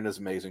Spider-Man and His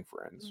Amazing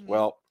Friends. Mhm.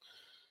 Well,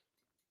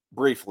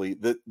 briefly,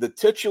 the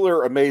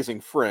titular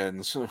Amazing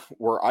Friends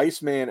were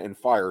Iceman and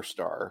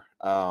Firestar.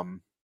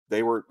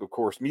 They were, of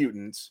course,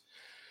 mutants,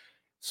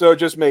 so it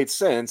just made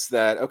sense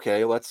that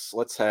okay, let's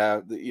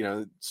have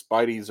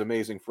Spidey's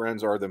amazing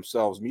friends are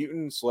themselves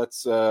mutants.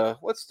 Let's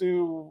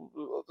do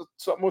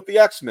something with the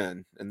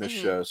X-Men in this Mhm.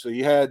 show. So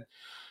you had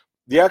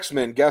the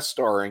X-Men guest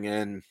starring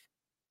in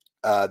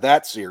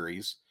that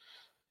series,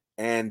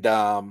 and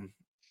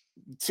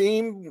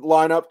team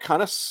lineup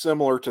kind of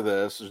similar to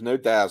this. There's no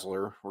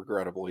Dazzler,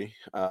 regrettably,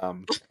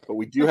 but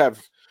we do have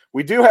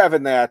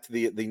in that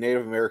the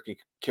Native American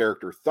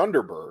character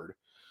Thunderbird,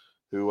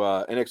 who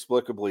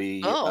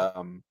inexplicably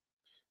Oh.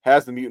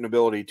 has the mutant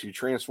ability to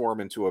transform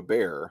into a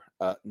bear.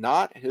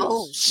 Not Oh,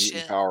 his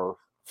mutant shit. power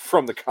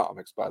from the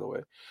comics, by the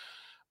way.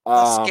 That's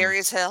Um, scary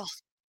as hell.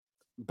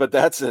 but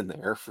that's in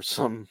there for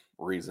some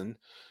reason.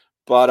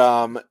 But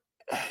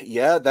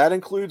yeah, that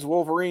includes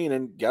Wolverine,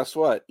 and guess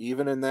what?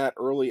 Even in that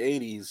early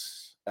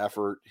 '80s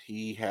effort,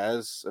 he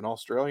has an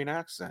Australian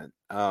accent.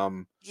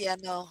 Yeah,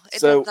 no,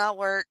 it does So not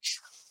work.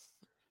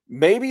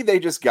 maybe they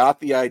just got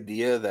the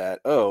idea that,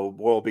 oh,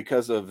 well,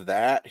 because of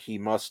that, he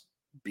must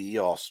be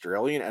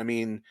Australian. I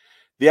mean,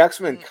 the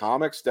X-Men Mm,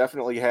 comics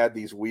definitely had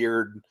these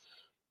weird.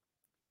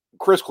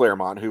 Chris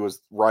Claremont, who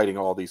was writing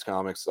all these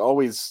comics,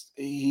 always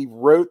he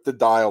wrote the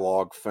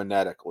dialogue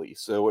phonetically.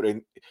 So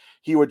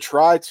he would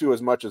try to,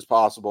 as much as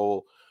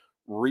possible,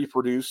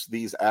 reproduce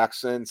these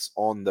accents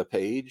on the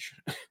page,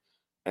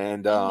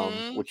 and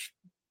mhm. which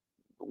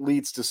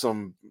leads to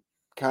some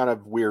kind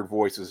of weird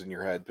voices in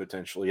your head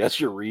potentially as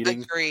you're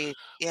reading. Agreed.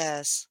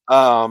 Yes.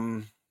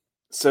 Um,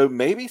 so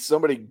maybe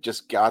somebody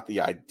just got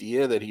the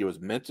idea that he was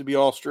meant to be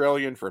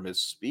Australian from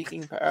his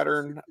speaking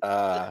pattern.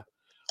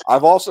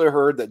 I've also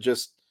heard that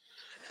just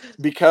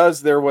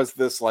because there was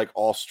this like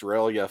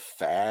Australia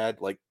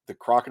fad, like the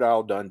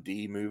Crocodile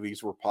Dundee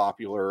movies were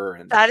popular,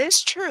 and That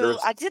is true. there's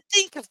I did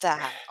think of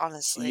that,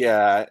 honestly.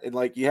 yeah, and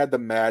like you had the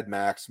Mad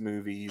Max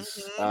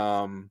movies.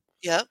 Mhm.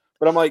 Yep.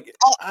 But I'm like,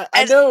 Oh, I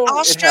and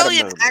know it had a Australian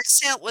moment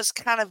accent was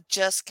kind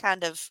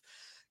of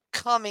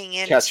coming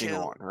catching into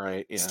on,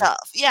 right? Yeah,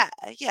 stuff. Yeah,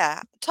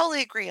 yeah,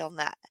 totally agree on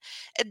that.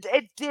 It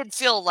did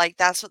feel like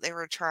that's what they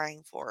were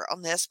trying for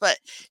on this, but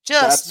just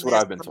that's what missed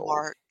I've been the told.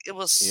 mark. It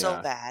was so Yeah,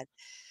 bad.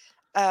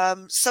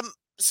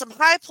 Some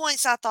high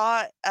points I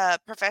thought,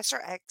 Professor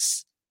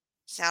X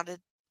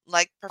sounded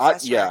like Professor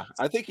yeah, X.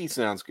 I think he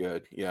sounds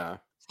good. Yeah,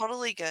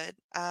 Totally good.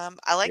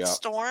 I like yeah.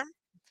 Storm.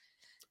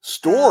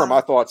 Storm, I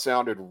Um, thought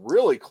sounded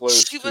really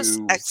close she was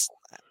to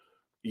excellent.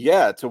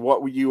 yeah, to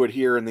what you would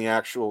hear in the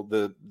actual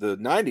the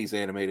 '90s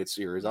animated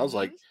series. I was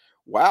like, Mhm.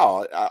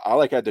 wow. I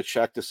like had to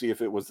check to see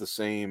if it was the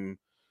same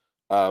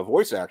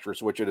voice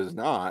actress, which it is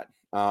not.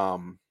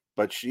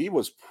 But she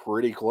was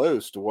pretty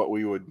close to what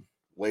we would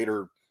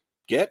later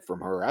get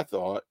from her, I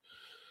thought.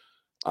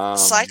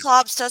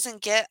 Cyclops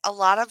doesn't get a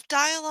lot of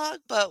dialogue,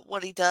 but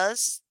what he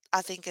does,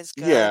 I think, is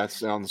Yeah, good. it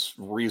sounds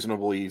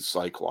reasonably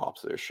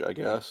Cyclops-ish, I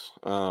guess.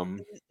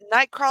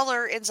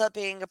 Nightcrawler ends up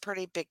being a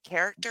pretty big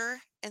character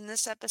in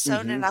this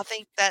episode, Mhm. and I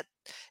think that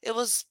it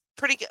was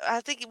pretty good. I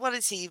think, what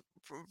is he,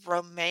 He's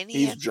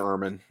Romanian?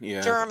 German,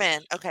 yeah.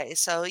 German. Okay,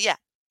 so yeah,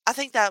 I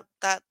think that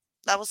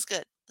was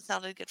good. It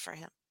sounded good for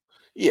him.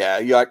 Yeah,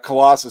 you got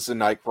Colossus and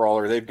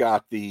Nightcrawler. They've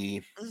got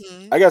the,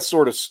 Hmm. I guess,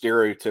 sort of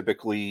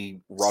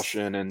stereotypically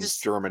Russian and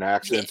Just German yeah,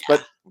 accents,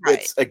 but right.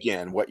 it's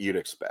again what you'd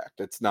expect.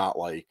 It's not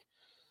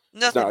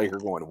Nothing. like you're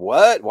going,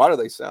 "What? Why do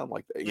they sound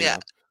like that?" Yeah,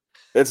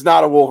 It's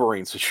not a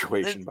Wolverine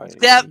situation by any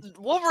that means.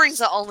 Wolverine's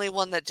the only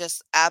one that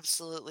just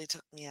absolutely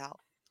took me out.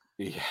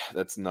 Yeah,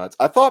 that's nuts.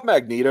 I thought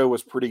Magneto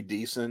was pretty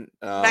decent.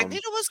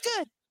 Magneto was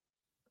good.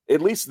 At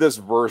least this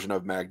version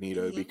of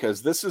Magneto, Hmm.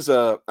 because this is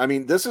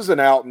an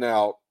out and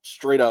out,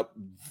 straight up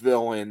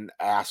villain,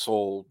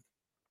 asshole,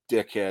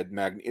 dickhead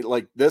Magneto.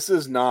 Like, Of this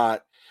is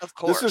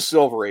course.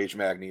 Silver Age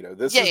Magneto.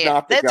 This Yeah, is yeah.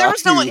 not the There guy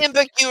was no who,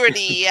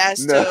 ambiguity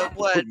as no, to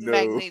what no,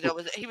 Magneto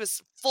was. He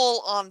was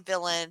full on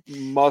villain.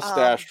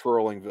 mustache Um,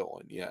 twirling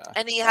villain. Yeah.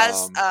 and he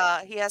has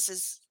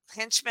his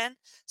henchmen.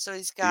 So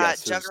he's got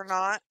Yes, his,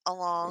 Juggernaut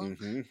along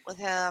hmm with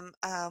him,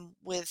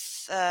 with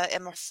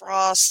Emma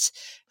Frost.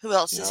 Who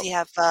else does yep. he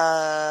have?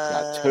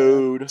 Got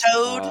Toad.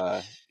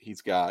 Toad,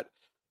 He's got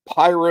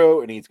Pyro,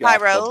 and he's got the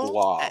Pyro,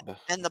 Blob.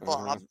 and the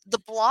Uh-huh. Blob. The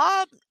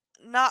Blob,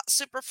 not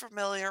super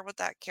familiar with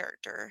that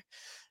character.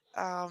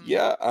 Um,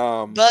 Yeah.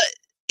 but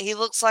he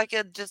looks like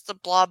just a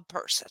blob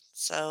person.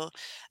 So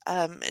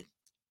it's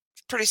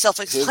pretty His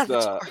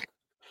self-explanatory.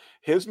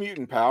 his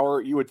mutant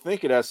power, you would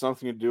think it has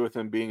something to do with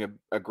him being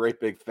a great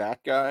big fat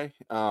guy.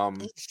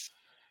 And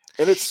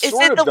it Is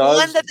sort it of the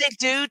one does. that they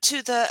do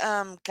to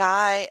the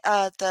guy,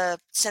 the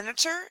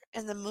senator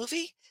in the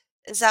movie?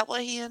 Is that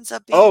what he ends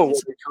up Oh, being?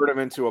 well, they turn him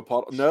into a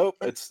puddle. Nope,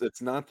 it's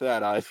not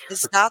that either.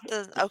 It's not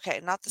the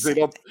okay, not the They same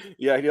don't. thing.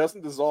 Yeah, he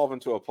doesn't dissolve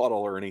into a puddle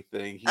or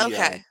anything.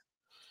 Okay.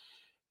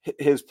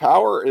 His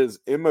power is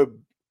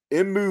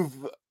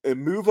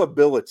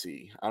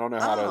immovability. Oh, I don't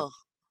know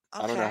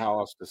okay. how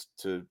else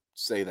to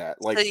say that.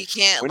 So Like, you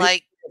can't when he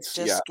like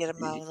yeah, just get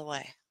him out of the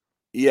way.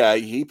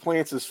 he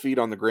plants his feet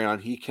on the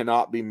ground. He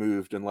cannot be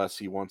moved unless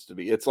he wants to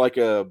be. It's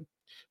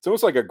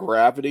almost like a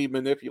gravity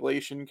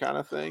manipulation kind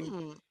of thing.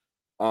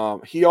 Hmm.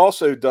 He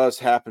also does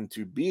happen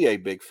to be a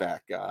big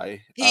fat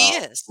guy, He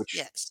is. which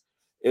Yes.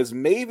 is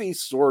maybe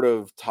sort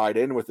of tied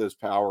in with his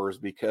powers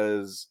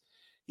because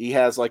he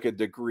has like a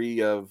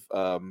degree of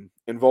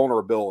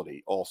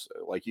invulnerability also.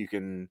 Like, you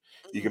can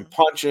Mhm.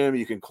 punch him,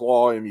 you can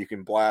claw him, you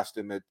can blast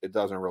him, it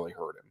doesn't really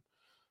hurt him.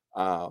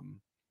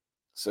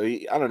 So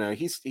I don't know,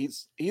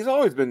 he's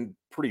always been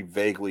pretty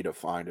vaguely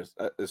defined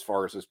as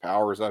far as his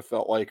powers, I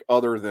felt like,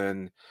 other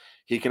than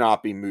he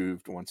cannot be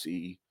moved once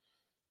he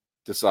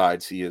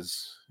decides he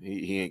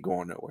ain't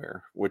going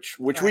nowhere, which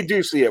we Right.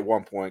 do see at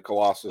one point. We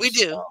Colossus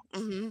do.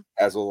 Hmm.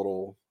 has a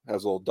little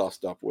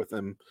dust up with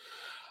him.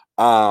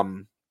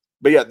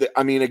 But yeah,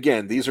 I mean,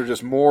 again, these are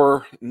just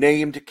more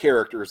named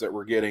characters that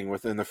we're getting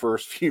within the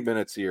first few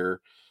minutes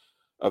here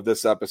of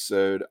this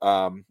episode.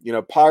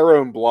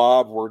 Pyro and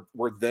Blob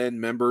were then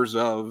members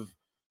of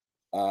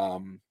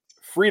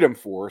Freedom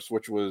Force,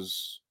 which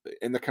was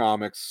in the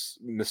comics.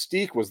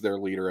 Mystique was their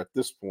leader at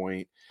this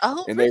point,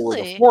 Oh, and they were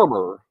really?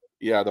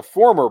 the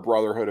former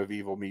Brotherhood of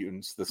Evil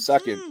Mutants, the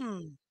second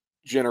Hmm.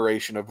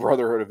 generation of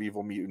Brotherhood of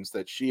Evil Mutants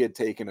that she had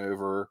taken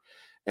over,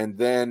 and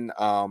then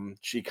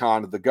she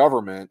conned the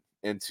government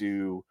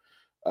into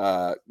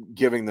uh,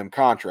 giving them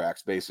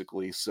contracts,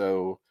 basically.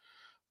 So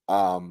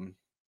um,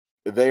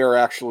 they are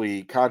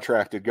actually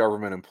contracted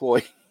government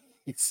employees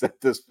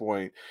at this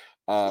point,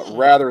 Hmm.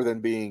 rather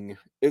than being,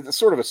 it's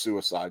sort of a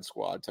Suicide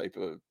Squad type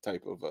of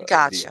deal.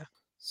 Gotcha.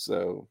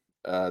 So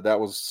that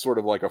was sort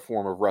of like a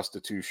form of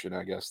restitution,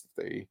 I guess,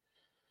 that they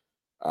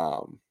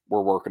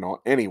were working on.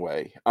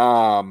 Anyway,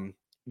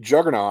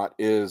 Juggernaut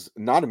is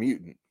not a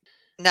mutant.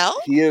 No?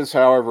 He is,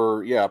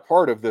 however, yeah,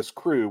 part of this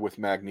crew with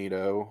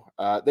Magneto.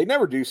 They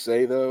never do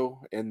say, though,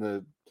 in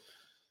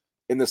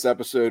this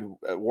episode,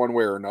 one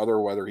way or another,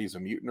 whether he's a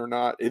mutant or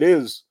not. It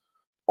is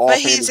But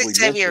he's offhandedly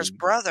Xavier's mentioned.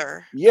 brother,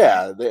 right?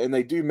 Yeah, and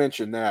they do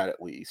mention that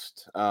at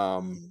least.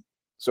 Mm.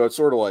 So it's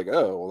sort of like,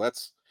 oh, well,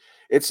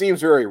 it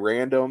seems very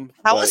random,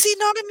 How is but he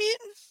not a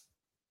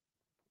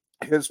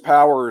mutant? his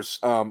powers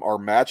are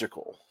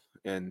magical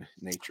in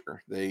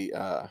nature. They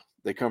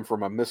come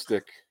from a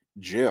mystic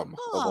gem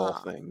of all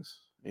Huh. things.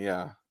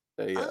 Yeah,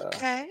 they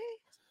Okay.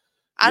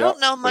 I yep. don't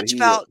know But much he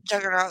about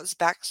Juggernaut's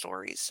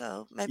backstory,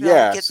 so maybe I'll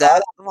yeah. get So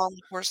that along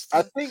the course I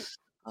of think,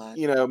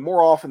 the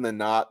more often than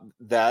not,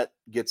 that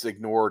gets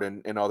ignored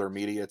in other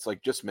media. It's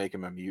like, just make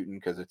him a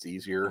mutant because it's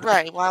easier.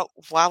 right.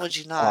 Why would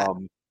you not?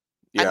 um,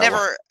 I yeah. never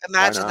Why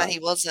imagined not? that he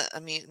wasn't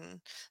a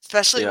mutant,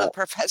 especially Yeah. with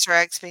Professor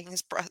X being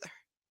his brother.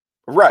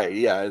 Right.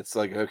 Yeah. It's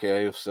like,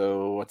 okay,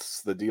 so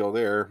what's the deal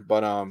there?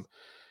 But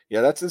Yeah,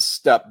 that's his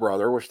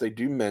stepbrother, which they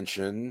do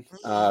mention.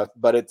 Mhm.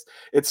 But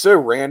it's so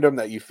random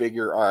that you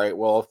figure, all right,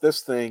 well, if this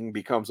thing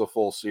becomes a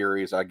full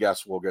series, I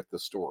guess we'll get the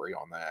story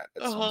on that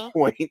at some Uh-huh.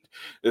 point.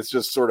 It's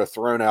just sort of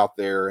thrown out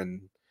there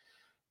and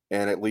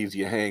it leaves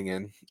you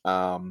hanging.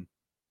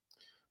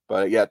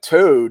 But yeah,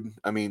 Toad,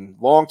 I mean,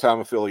 long time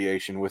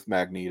affiliation with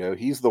Magneto.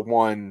 He's the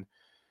one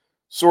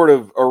sort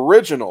of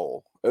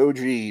original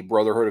OG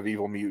Brotherhood of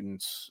Evil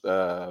Mutants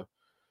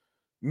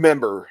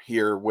member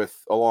here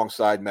with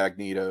alongside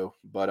Magneto.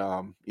 But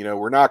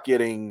we're not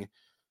getting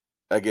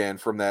again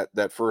from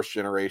that first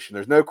generation.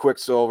 There's no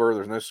Quicksilver,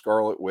 there's no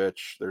Scarlet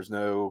Witch, there's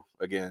no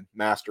again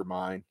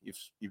Mastermind.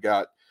 You've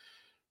got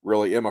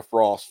really Emma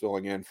Frost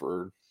filling in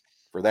for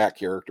that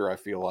character, I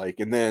feel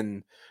like. And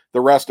then the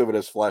rest of it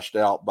is fleshed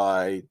out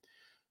by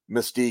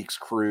Mystique's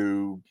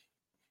crew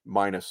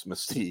minus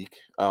Mystique,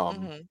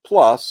 Mhm.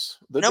 plus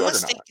the No Juggernaut.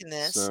 mistake in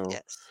this. So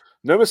Yes.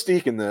 no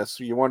Mystique in this.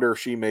 You wonder if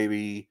she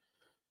maybe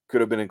could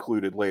have been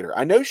included later.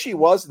 I know she Mhm.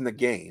 was in the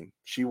game.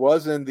 She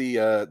was in the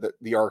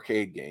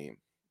arcade game.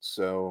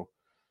 So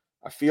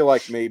I feel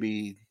like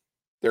maybe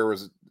there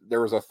was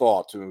a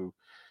thought to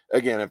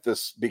again if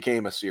this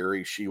became a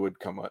series, she would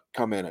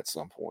come in at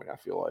some point. I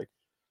feel like.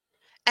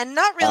 And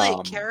not really a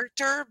Um,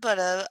 character, but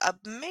a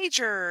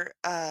major,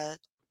 I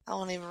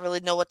don't even really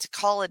know what to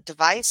call it,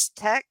 device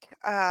tech,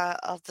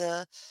 of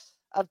the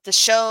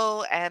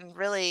show and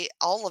really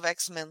all of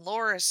X-Men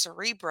lore is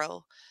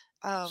Cerebro,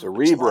 which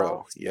Cerebro,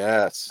 allows,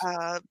 yes, that's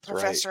right.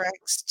 Professor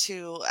X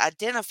to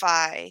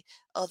identify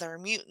other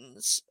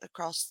mutants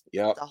across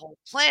Yep. the whole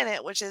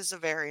planet, which is a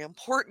very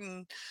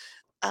important,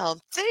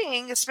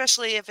 thing,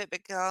 especially if it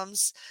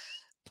becomes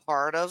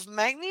part of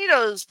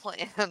Magneto's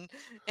plan,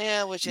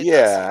 and which it does here.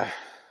 Yeah,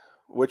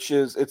 which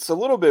is it's a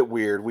little bit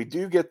weird. We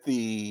do get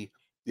the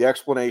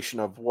explanation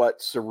of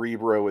what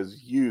Cerebro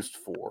is used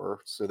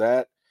for, so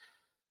that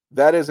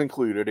is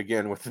included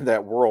again within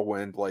that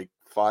whirlwind like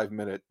 5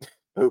 minute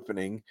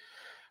opening.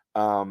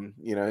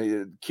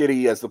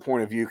 Kitty as the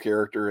point of view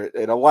character,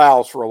 it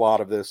allows for a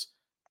lot of this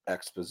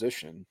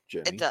exposition,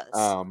 It Jenny.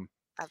 does.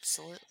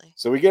 Absolutely.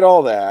 So we get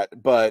all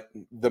that, but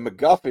the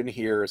MacGuffin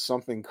here is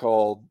something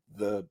called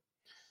the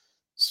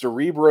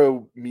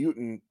Cerebro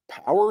Mutant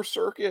Power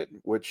Circuit,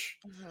 which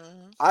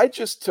Mhm. I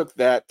just took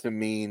that to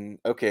mean,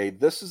 okay,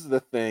 this is the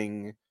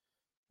thing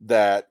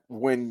that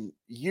when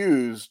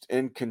used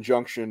in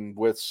conjunction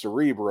with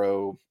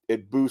Cerebro,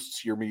 it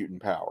boosts your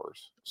mutant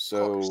powers. Of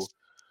So course.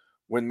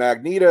 when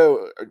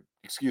Magneto,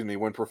 excuse me,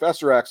 when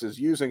Professor X is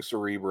using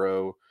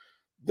Cerebro,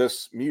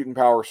 this mutant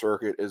power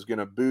circuit is going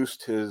to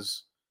boost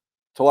his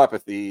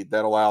telepathy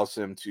that allows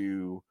him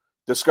to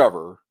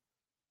discover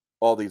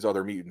all these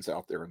other mutants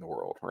out there in the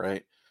world,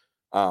 right?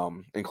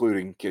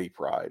 Including Kitty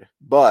Pryde.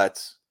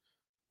 But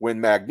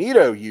when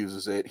Magneto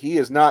uses it, he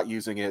is not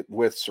using it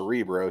with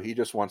Cerebro. He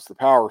just wants the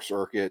power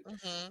circuit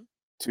Mhm.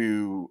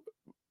 to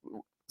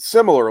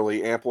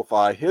similarly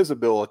amplify his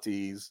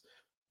abilities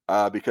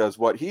because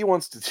what he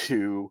wants to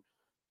do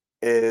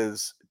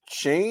is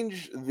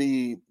change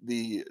the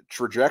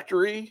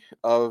trajectory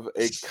of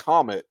a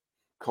comet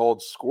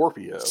called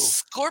Scorpio.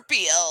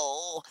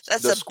 Scorpio.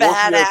 That's The a Scorpio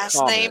badass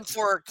comet. name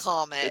for a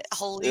comet.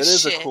 Holy It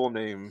is a shit. cool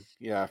name,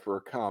 yeah, for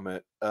a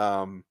comet.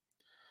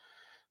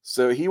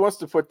 So he wants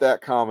to put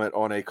that comet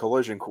on a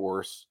collision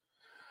course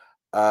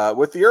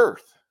with the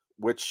Earth,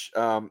 which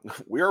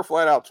we are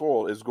flat out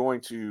told is going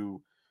to,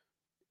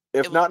 It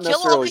if will not kill all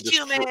necessarily the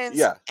destroy. humans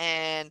Yeah,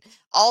 and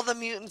all the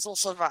mutants will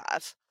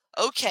survive.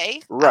 Okay. I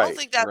don't right,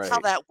 think that's how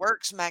right. that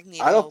works, I don't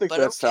Magneto, think but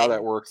that's how okay.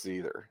 that works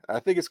either. I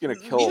think it's going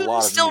to kill a lot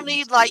Mutants of still mutants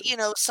need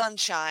too. like,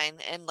 sunshine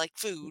and like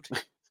food.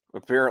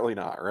 Apparently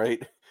not,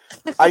 right?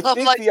 I I'm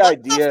think like, the what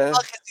the idea,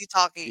 fuck is he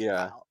talking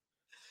yeah, about?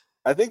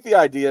 I think the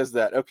idea is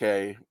that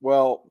okay,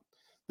 well,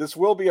 this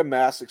will be a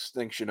mass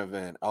extinction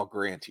event, I'll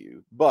grant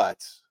you, but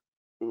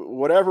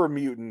whatever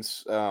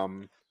mutants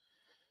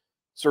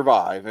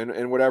survive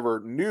and whatever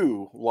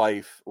new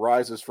life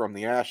rises from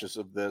the ashes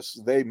of this,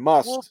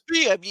 Will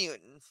be a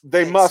mutant,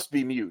 they must be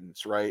basically.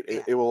 mutants, right?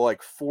 Yeah. It will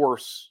like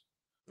force,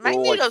 it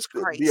will like Magneto's be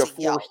a crazy, yo.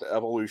 forced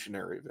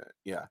evolutionary event.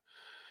 Yeah.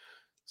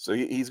 So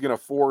he's going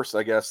to force,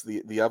 I guess,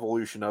 the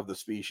evolution of the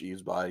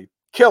species by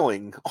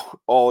killing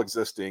all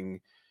existing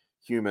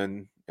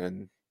human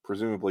and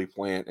presumably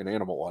plant and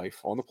animal life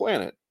on the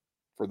planet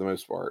for the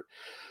most part.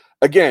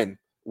 Again,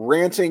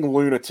 ranting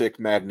lunatic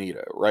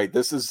Magneto, right?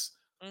 This is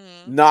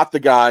Mhm. not the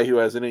guy who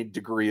has any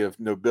degree of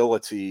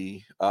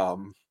nobility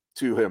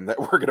to him that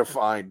we're going to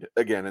find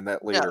again in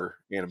that No. later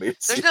animated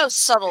There's series. no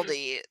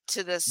subtlety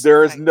to this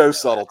There is no Magneto at all.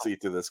 subtlety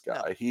to this No.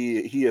 guy.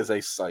 He is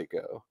a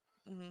psycho.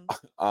 Mhm.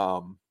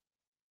 Um,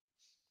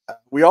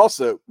 we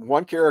also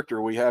one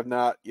character we have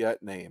not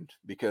yet named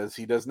because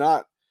he does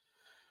not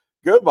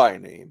go by a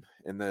name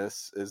in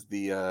this is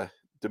the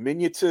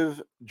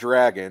diminutive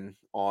dragon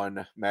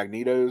on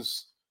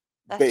Magneto's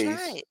That's base,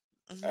 right.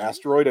 Mhm.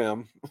 Asteroid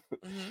M,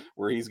 Mhm.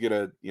 where he's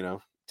gonna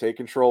take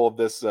control of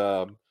this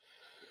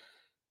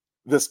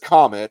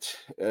comet.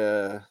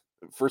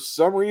 For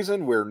some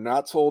reason, we're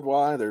not told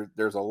why.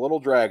 There's a little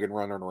dragon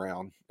running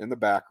around in the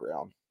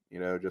background,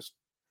 just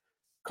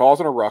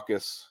causing a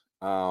ruckus.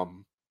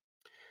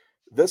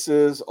 This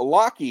is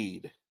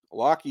Lockheed.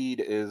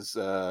 Lockheed is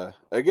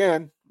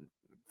again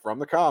from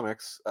the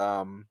comics,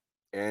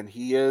 and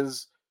he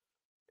is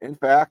in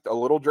fact a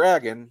little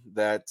dragon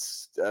that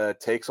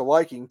takes a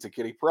liking to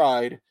Kitty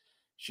Pryde.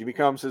 She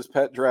becomes his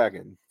pet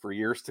dragon for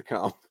years to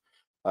come.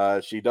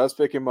 She does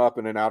pick him up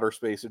in an outer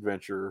space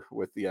adventure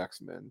with the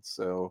X-Men.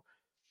 So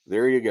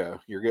there you go.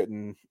 You're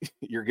getting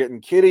you're getting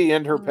Kitty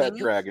and her pet Mhm.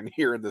 dragon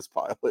here in this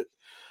pilot.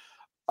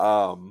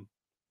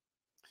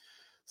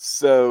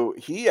 So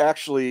he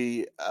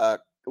actually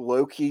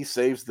low key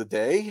saves the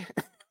day,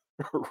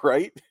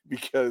 right?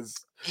 Because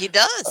He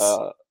does.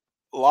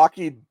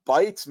 Lockheed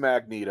bites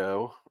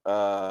Magneto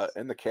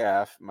in the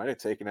calf. Might have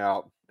taken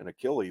out an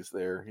Achilles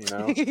there,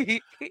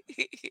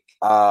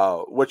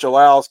 which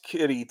allows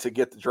Kitty to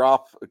get the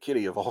drop.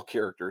 Kitty of all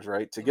characters,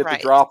 right? To get the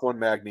Right. drop on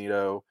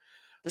Magneto.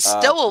 The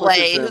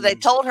Pushes stowaway who they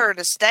him. told her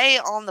to stay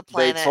on the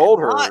They planet and told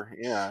not her,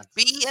 yeah,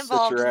 be sit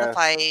involved your in the ass.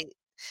 fight.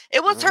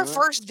 It was her Uh-huh.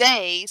 first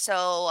day,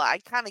 so I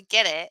kind of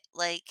get it.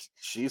 Like,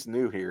 She's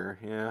new here,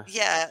 yeah.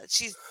 yeah,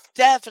 she's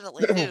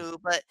definitely new,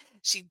 but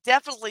she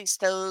definitely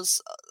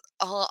stows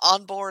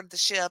on board the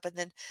ship. And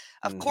then,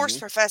 of course, hmm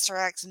Professor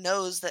X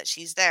knows that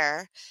she's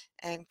there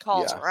and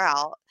calls Yeah, her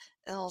out.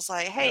 And I was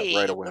like, yeah,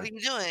 right hey, what are away. you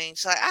doing?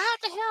 She's like, I have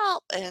to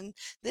help. And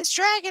this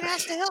dragon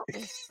has to help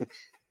me.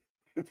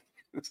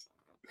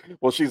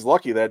 Well, she's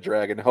lucky that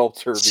dragon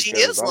helped her She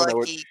because is I don't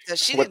know lucky because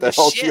she what didn't the do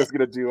hell she shit. was going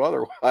to do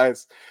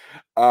otherwise.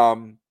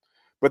 Um,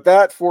 but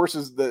that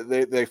forces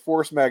they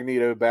force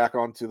Magneto back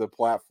onto the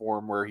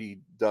platform where he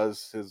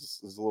does his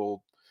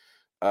little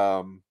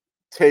um,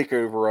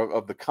 takeover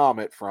of the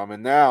comet from,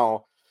 and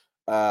now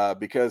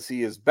because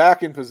he is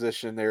back in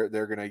position, they're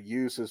going to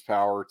use his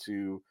power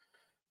to,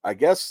 I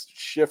guess,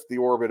 shift the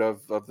orbit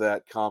of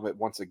that comet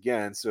once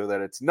again, so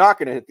that it's not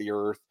going to hit the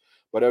Earth.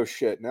 But oh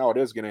shit, now it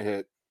is going to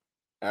hit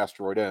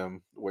Asteroid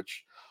M,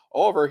 which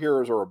all of our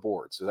heroes are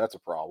aboard, so that's a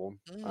problem.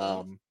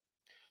 Hmm.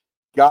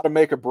 Got to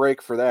make a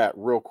break for that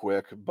real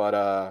quick,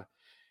 but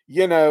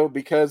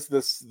because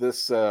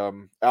this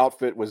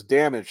outfit was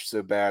damaged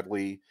so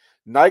badly,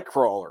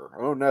 Nightcrawler,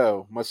 oh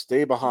no, must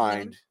stay Hmm.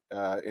 behind,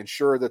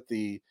 ensure that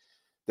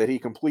he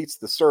completes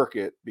the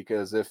circuit,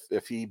 because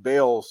if he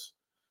bails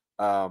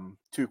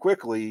too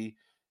quickly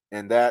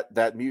and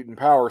that mutant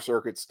power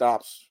circuit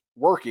stops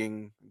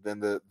working, then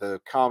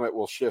the comet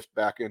will shift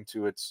back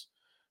into its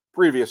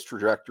previous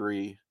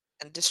trajectory,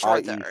 And destroy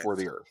the i.e., for Earth.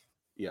 the Earth.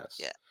 Yes.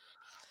 Yeah.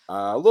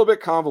 A little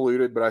bit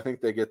convoluted, but I think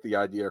they get the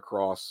idea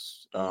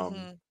across Hmm.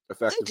 They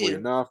effectively do.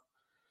 enough.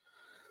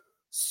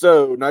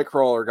 So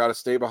Nightcrawler got to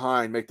stay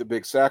behind, make the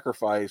big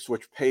sacrifice,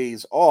 which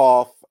pays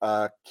off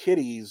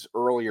Kitty's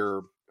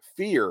earlier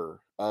fear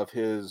of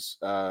his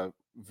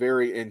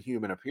very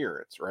inhuman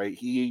appearance. Right,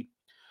 he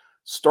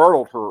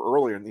startled her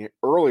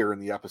earlier in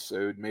the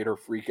episode, made her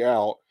freak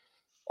out.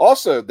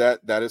 Also,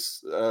 that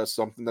is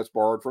something that's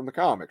borrowed from the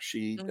comics.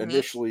 She Hmm.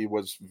 initially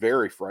was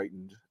very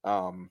frightened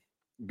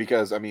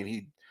because I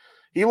mean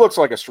he looks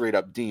like a straight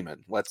up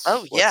demon.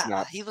 Oh Let's yeah,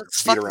 not he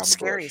looks beat fucking around the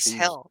scary bush. as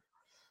hell.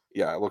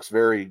 It looks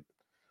very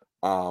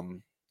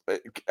um,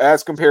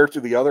 as compared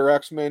to the other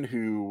X-Men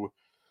who,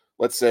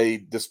 let's say,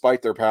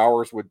 despite their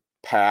powers, would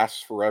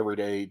pass for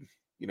everyday,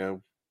 you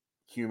know,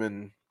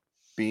 human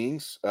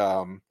beings.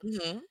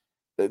 Hmm.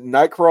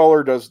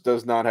 Nightcrawler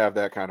does not have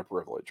that kind of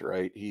privilege,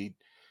 right? He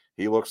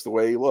looks the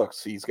way he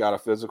looks. He's got a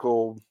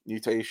physical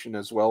mutation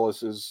as well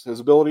as his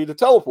ability to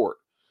teleport.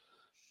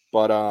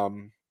 But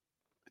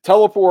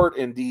teleport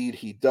indeed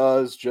he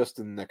does, just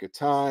in the nick of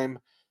time.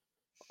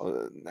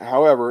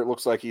 However, it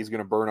looks like he's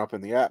going to burn up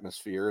in the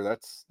atmosphere.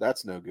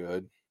 That's no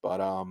good.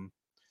 But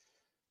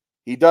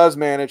he does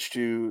manage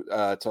to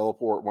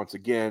teleport once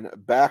again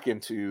back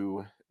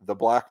into the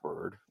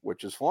Blackbird,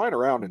 which is flying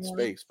around in Hmm.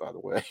 space, by the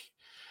way.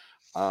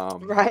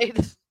 Um, Right.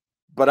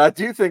 but I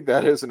do think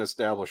that is an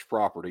established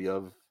property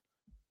of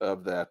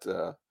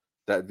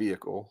that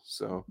vehicle.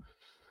 So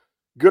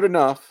good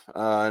enough,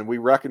 and we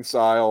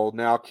reconcile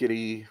now.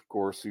 Kitty, of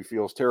course, who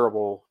feels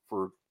terrible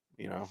for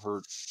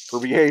her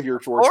behavior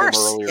Of towards him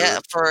course. Yeah.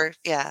 earlier, For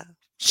yeah,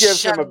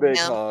 gives him a shunning big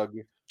him, hug.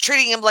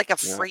 treating him like a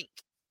You know, freak,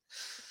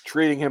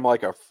 treating him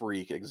like a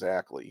freak,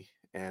 exactly.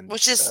 And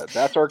which is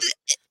that's our.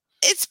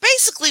 it's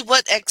basically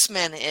what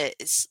X-Men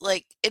is.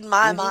 Like in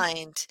my Mm-hmm,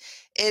 mind,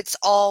 it's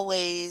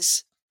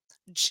always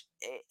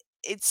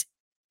it's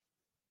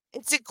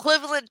it's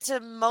equivalent to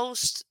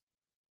most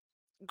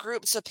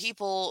groups of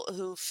people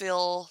who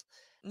feel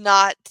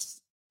not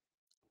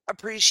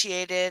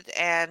appreciated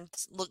and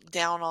looked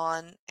down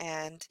on,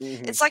 and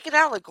mm-hmm. it's like an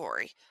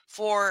allegory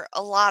for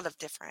a lot of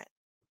different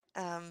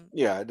um,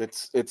 Yeah,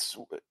 it's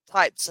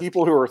types of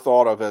people who are people,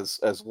 thought of as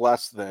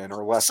less than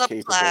or less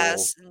capable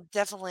subclass, and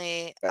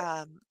definitely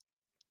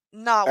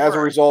not as a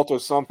worth result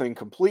of something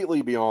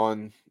completely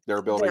beyond their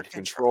ability their to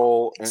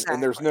control. control,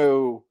 and Exactly.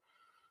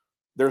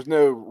 there's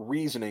no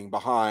reasoning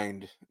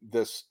behind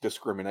this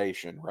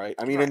discrimination, right?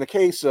 I mean, in Right. the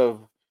case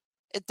of,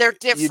 They're you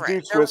different.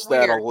 do They're twist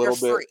that a weird. They're little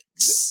bit,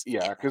 freaks.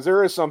 yeah, Yeah. because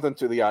there is something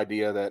to the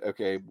idea that,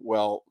 okay,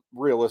 well,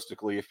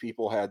 realistically, if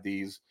people had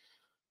these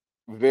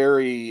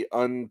very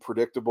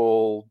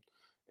unpredictable,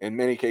 in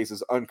many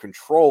cases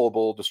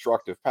uncontrollable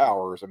destructive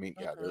powers. I mean,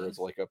 yeah, there Mhm. is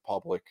like a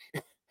public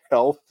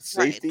health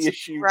safety Right.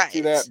 issue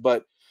to Right. that,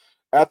 but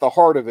at the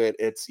heart of it,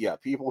 it's yeah,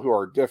 people who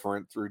are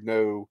different through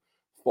no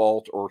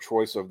fault or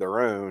choice of their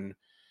own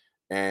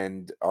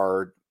and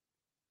are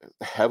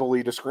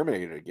heavily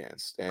discriminated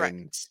against.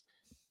 And Right.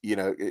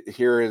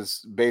 here is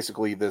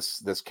basically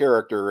this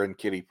character in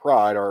Kitty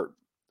Pryde,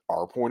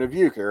 our point of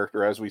view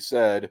character, as we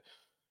said,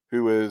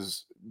 who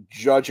is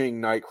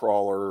judging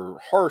Nightcrawler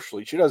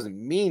harshly. She doesn't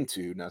mean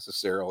to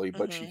necessarily,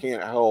 but she Mhm.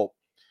 can't help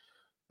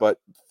but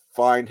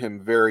find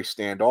him very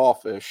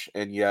standoffish,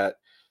 and yet,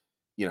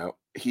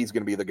 he's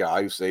going to be the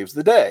guy who saves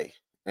the day.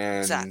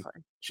 And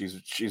Exactly.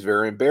 she's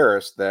very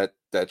embarrassed that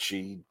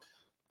she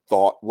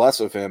thought less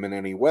of him in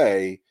any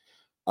way,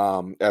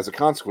 as a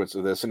consequence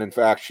of this. And in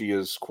fact, she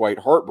is quite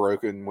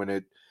heartbroken when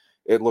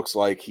it looks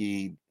like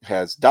he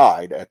has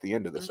died at the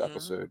end of this Mhm.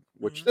 episode,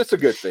 which Mhm. that's a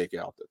good fake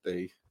out that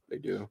they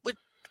do. Which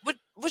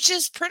which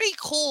is pretty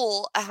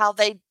cool how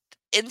they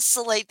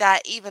insulate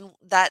that even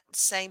that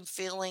same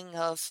feeling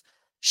of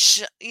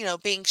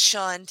being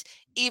shunned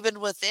even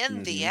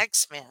within the Hmm.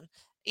 X-Men.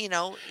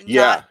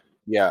 Not Yeah,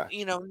 yeah,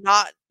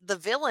 not the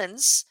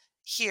villains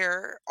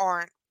here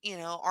aren't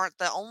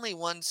the only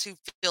ones who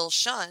feel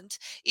shunned.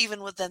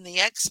 Even within the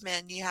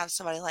X-Men, you have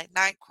somebody like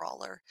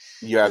Nightcrawler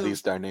you have who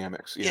these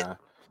dynamics. get Yeah.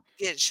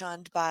 get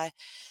shunned by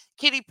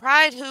Kitty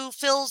Pryde, who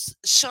feels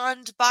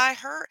shunned by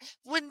her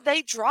when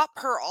they drop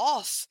her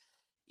off.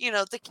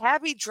 The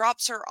cabbie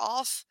drops her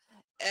off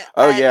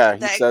Oh at yeah,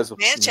 he the says.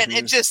 mansion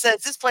and Hmm. just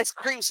says, "This place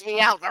creeps me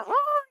out."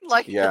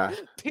 Like Yeah,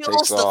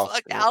 takes peels the off.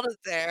 fuck Yep. out of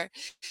there.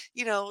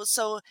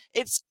 So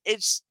it's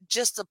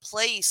just a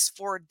place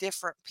for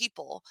different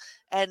people,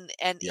 and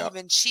Yep.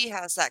 even she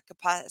has that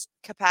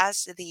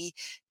capacity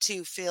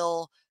to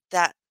feel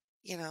that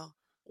you know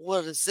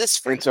what is this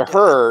And freak to doing?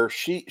 her,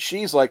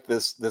 she's like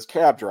this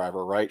cab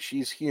driver, right?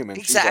 She's human.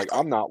 She's like, Exactly.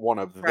 I'm not one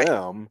of Right.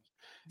 them.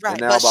 And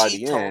Right. now But by she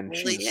the end,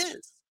 totally she's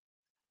is.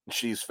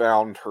 she's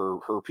found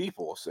her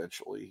people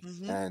essentially.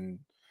 Mhm. And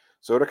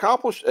so to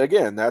accomplish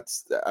again,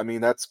 that's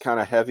kind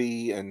of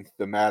heavy and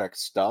thematic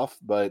stuff,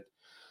 but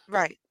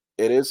Right.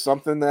 it is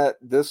something that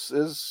this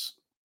is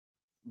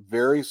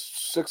very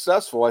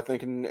successful, I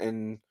think,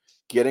 in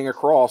getting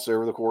across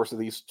over the course of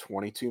these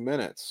 22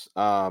 minutes.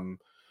 I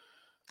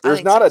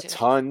There's think so not a too.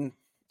 ton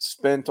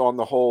spent on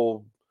the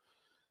whole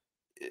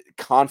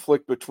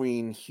conflict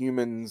between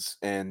humans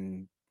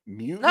and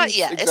Not mutants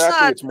yet. It's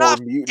exactly. not It's more not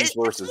mutants it's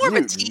versus more of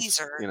a mutants,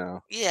 teaser.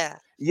 Yeah.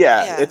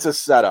 Yeah, Yeah. it's a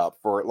setup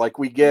for it. Like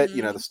we get,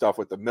 the Mhm. stuff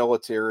with the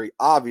military.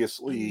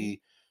 Mhm.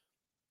 Obviously,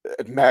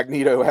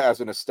 Magneto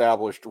has an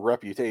established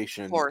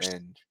Of reputation course.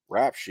 and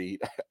rap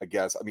sheet, I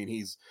guess. I mean,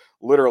 he's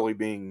literally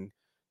being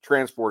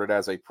transported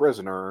as a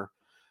prisoner.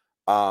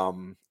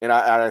 And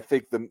I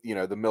think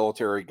the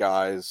military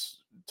guys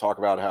talk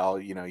about how,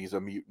 he's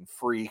a mutant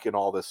freak and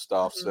all this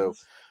stuff. Mhm. So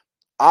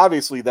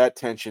obviously that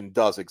tension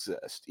does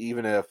exist,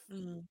 even if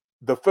Mhm.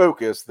 the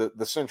focus,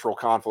 the central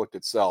conflict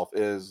itself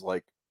is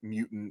like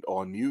mutant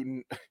on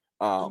mutant.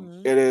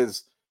 Mhm.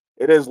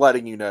 It is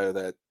letting you know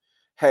that,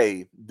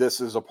 hey,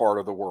 this is a part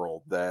of the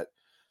world that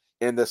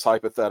in this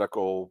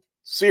hypothetical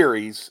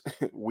series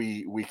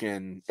we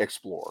can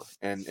explore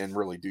and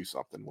really do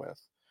something with.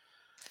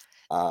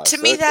 To So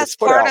me, it's that's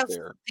put part out of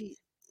there. the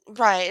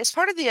right. It's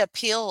part of the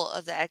appeal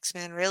of the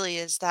X-Men really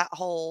is that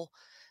whole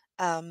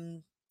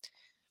um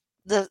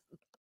the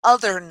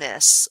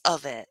otherness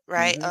of it,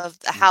 right? Hmm. Of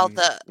Hmm.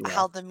 Yeah,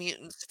 how the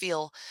mutants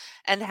feel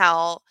and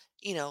how,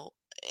 you know,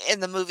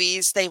 in the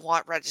movies they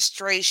want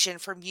registration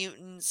for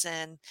mutants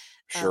and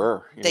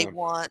sure. they Yeah,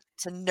 want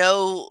to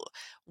know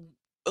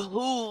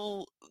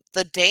who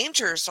the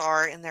dangers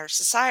are in their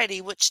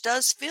society, which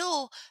does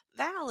feel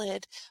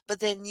valid. But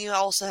then you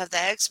also have the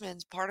X-Men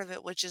part of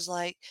it, which is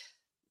like,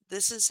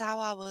 this is how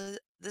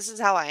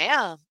I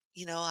am.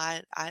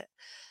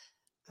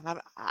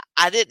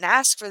 I didn't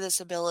ask for this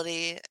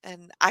ability,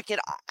 and I could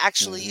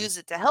actually hmm, use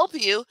it to help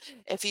you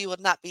if you would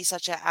not be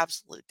such an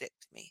absolute dick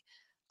to me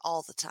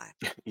all the time.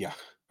 yeah.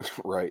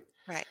 Right.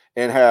 Right.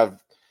 And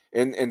have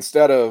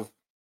instead of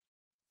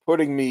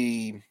putting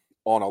me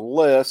on a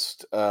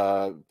list,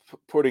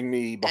 putting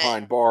me Eh,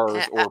 behind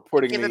bars, or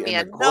putting Giving me me in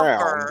a the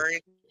ground, number.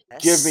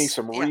 give me Yes.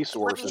 some Yeah.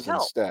 Let me resources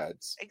help. instead.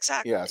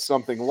 Yeah, Exactly.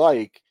 something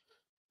like,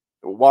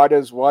 why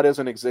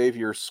doesn't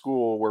Xavier's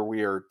school, where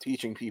we are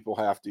teaching people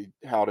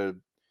how to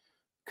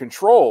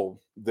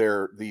control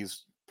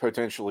these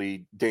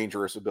potentially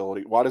dangerous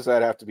ability, why does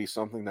that have to be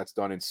something that's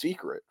done in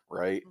secret,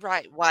 right?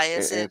 Right. Why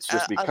And, is and it it's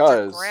just because,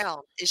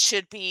 underground? It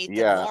should be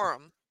the yeah,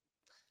 norm.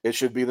 it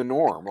should be the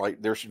norm.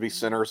 Like there should be Mhm.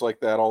 centers like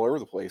that all over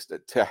the place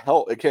to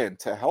help, again,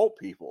 to help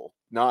people,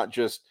 not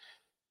just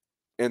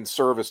in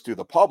service to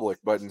the public,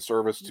 but in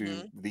service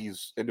to Mhm.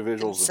 these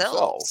individuals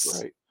themselves, Themselves.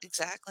 right?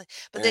 Exactly.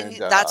 But then And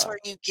that's where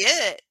you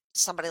get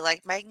somebody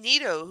like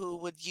Magneto who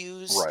would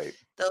use right,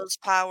 those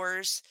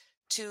powers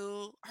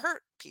to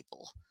hurt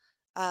people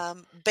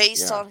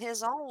based yeah, on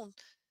his own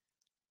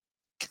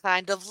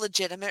kind of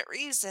legitimate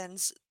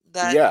reasons.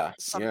 that Yeah, yeah.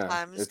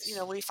 sometimes, It's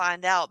we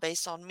find out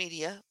based on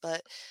media,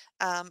 but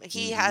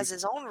he hmm has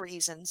his own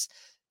reasons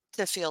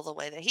to feel the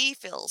way that he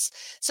feels.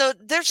 So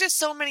there's just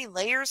so many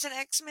layers in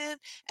X-Men,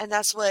 and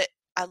that's what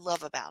I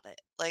love about it.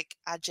 Like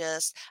I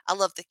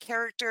love the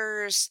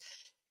characters.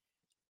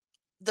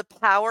 The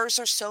powers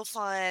are so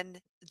fun.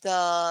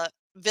 The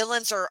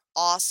villains are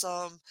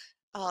awesome.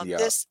 yeah.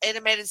 This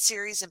animated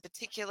series in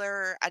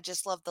particular, I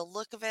just love the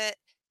look of it,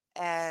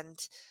 and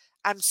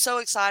I'm so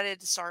excited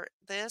to start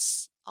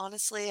this.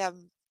 Honestly,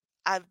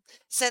 I've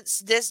since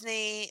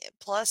Disney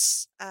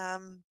Plus,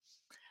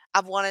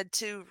 I've wanted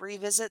to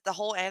revisit the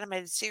whole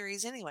animated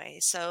series anyway.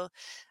 So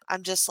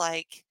I'm just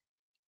like,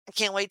 I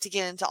can't wait to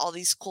get into all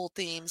these cool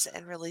themes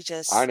and really I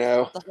just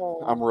know. the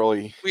I'm whole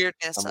really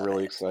weirdness I'm of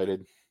really it.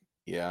 excited.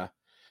 Yeah.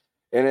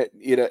 And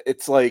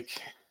it's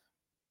like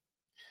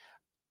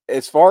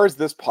as far as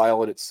this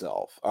pilot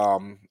itself,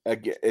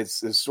 again,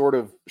 it's as sort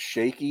of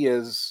shaky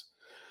as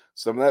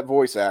some of that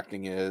voice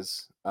acting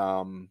is.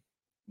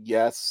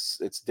 Yes,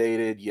 it's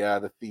dated. Yeah,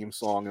 the theme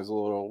song is a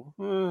little.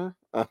 Mhm.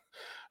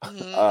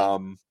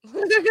 um,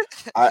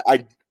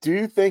 I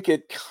do think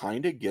it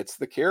kind of gets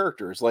the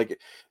characters. Like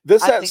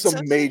this I has think so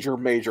some too.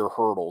 major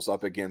hurdles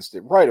up against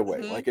it right away.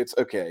 Mhm. Like it's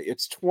okay.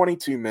 It's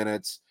 22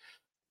 minutes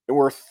and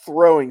we're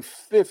throwing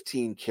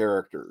 15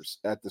 characters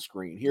at the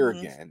screen here Mhm.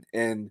 again,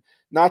 and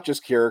not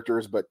just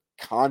characters but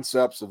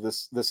concepts of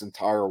this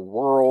entire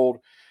world,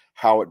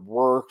 how it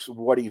works,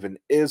 what even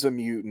is a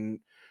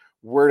mutant,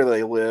 where do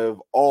they live,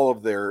 all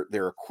of their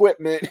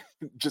equipment,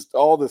 just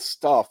all this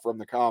stuff from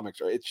the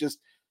comics, right? It's just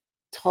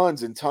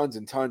tons and tons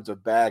and tons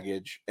of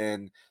baggage,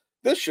 and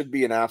this should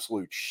be an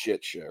absolute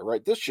shit show,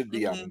 right? This should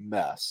be a Mhm.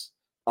 mess.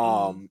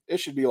 Mhm. It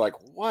should be like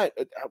what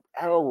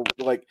how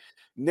like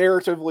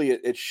narratively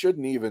it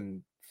shouldn't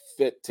even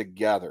fit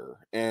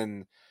together,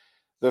 and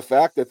the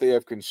fact that they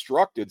have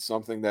constructed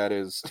something that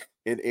is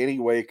in any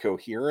way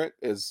coherent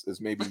is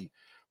maybe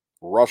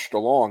rushed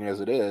along as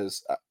it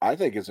is, I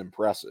think is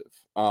impressive.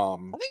 I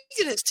think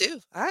it is too.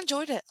 I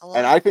enjoyed it a And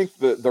lot. I think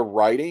the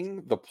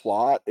writing, the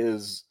plot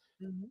is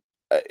Mhm.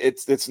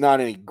 it's not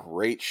any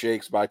great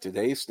shakes by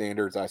today's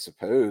standards, I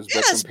suppose, Yeah, but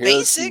it's compared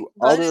basic, to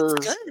but it's other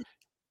good.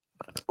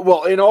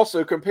 well, and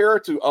also compare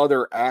it to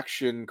other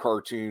action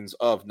cartoons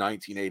of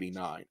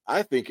 1989,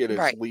 I think it is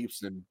Right.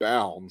 leaps and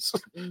bounds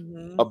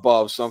Mhm.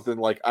 above something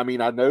like I mean,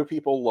 I know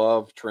people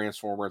love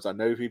Transformers, I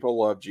know people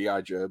love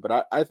G.I. Joe,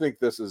 but I think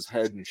this is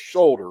head and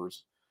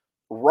shoulders,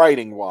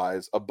 writing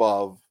wise,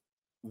 above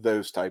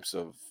those types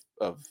of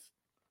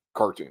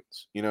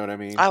cartoons. You know what I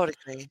mean? I would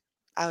agree.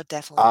 I would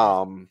definitely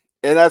agree.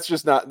 And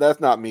that's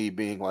not me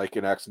being like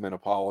an X-Men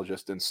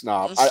apologist and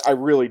snob. Mm, I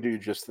really do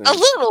just a think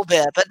little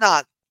bit, but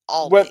not well,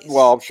 always.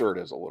 I'm sure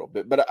it is a little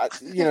bit, but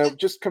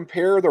just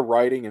compare the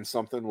writing in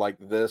something like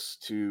this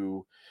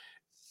to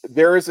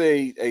there is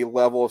a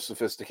level of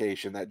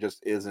sophistication that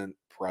just isn't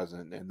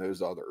present in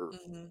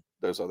Mhm.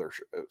 those other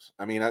shows.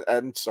 I mean,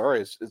 I'm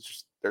sorry, it's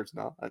just there's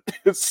not.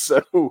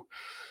 So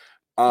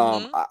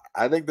Mhm.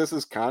 I think this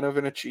is kind of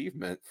an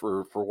achievement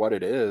for what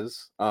it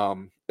is.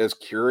 As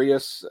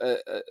curious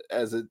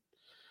as it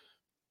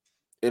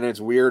and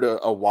it's weird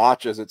a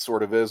watch as it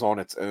sort of is on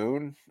its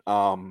own.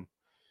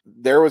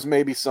 There was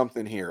maybe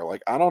something here.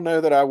 Like I don't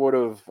know that I would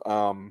have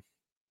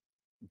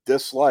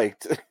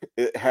disliked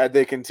it had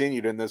they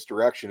continued in this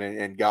direction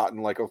and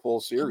gotten like a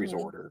full series Mhm.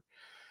 order.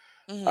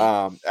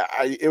 Mhm.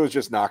 It was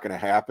just not going to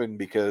happen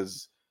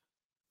because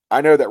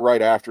I know that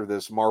right after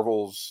this,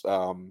 Marvel's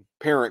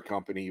parent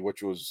company,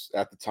 which was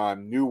at the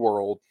time New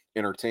World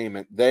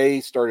Entertainment,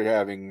 they started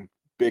having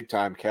big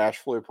time cash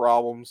flow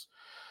problems.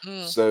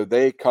 Mm. So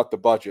they cut the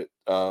budget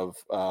of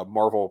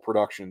Marvel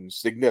Productions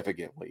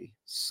significantly.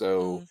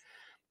 So Mm.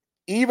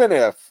 even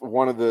if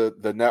one of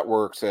the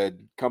networks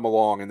had come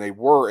along and they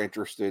were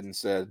interested and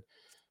said,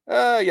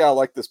 "Yeah, I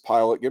like this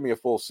pilot. Give me a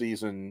full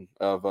season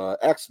of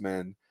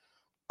X-Men,"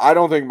 I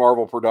don't think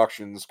Marvel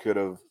Productions could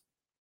have.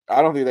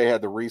 I don't think they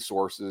had the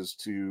resources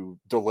to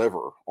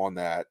deliver on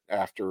that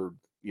after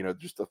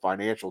just the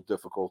financial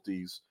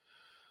difficulties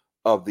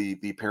of the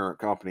parent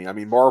company. I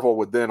mean, Marvel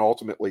would then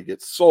ultimately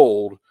get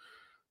sold.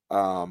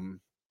 Um,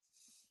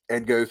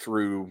 and go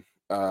through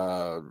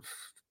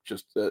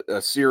just a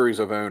series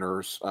of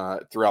owners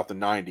throughout the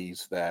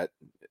 90s that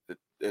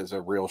is a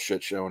real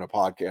shit show and a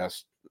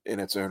podcast in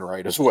its own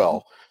right as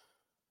well.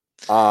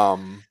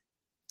 Um,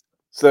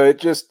 so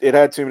it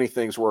had too many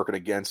things working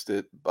against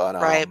it, but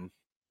Right.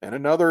 in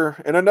another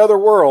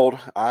world,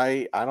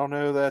 I don't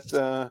know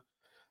that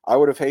I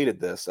would have hated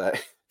this.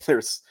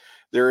 There's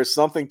there is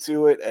something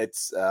to it.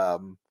 It's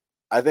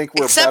I think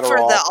we're Except better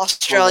for the off for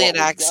Australian what we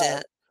got.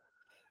 accent.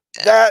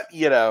 Yeah.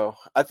 That,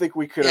 I think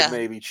we could have Yeah.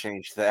 maybe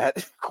changed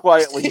that.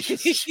 Quietly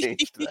just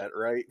changed that,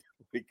 right?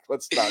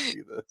 Let's not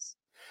do this.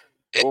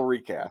 We'll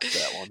recast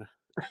that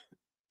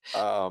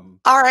one.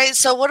 All right.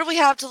 So what do we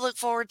have to look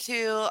forward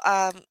to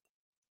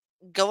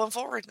going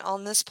forward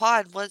on this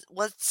pod?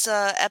 What's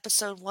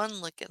episode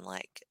 1 looking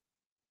like?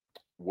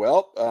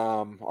 Well,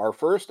 our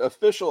first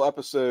official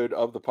episode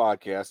of the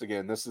podcast.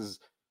 Again, this is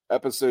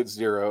episode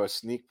 0, a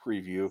sneak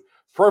preview.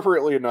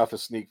 appropriately enough, a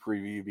sneak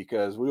preview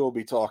because we will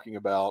be talking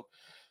about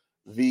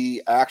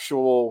the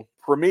actual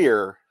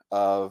premiere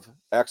of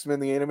X-Men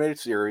the Animated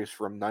Series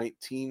from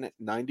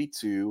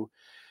 1992.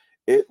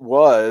 It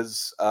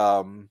was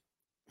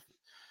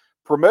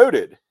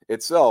promoted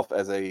itself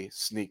as a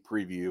sneak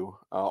preview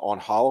on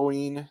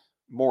Halloween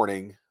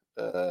morning,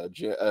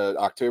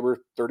 October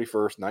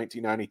 31st,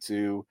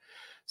 1992,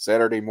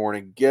 Saturday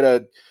morning. Be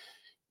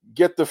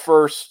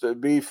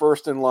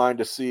first in line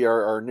to see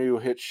our new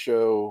hit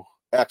show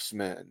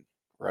X-Men,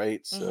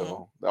 right?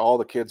 So all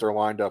the kids are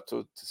lined up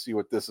to see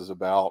what this is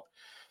about.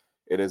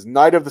 It is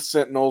Night of the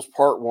Sentinels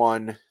Part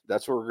 1.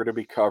 That's what we're going to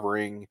be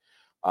covering.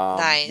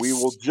 We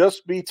will Nice.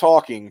 just be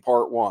talking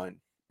Part 1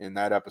 in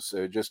that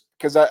episode, just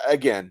because,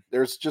 again,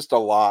 there's just a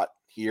lot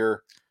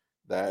here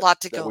that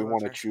Lot to go we want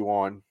to over. chew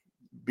on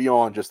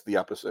beyond just the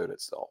episode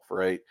itself,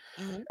 right?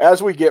 Mhm.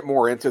 As we get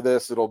more into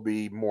this, it'll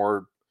be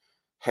more,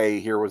 hey,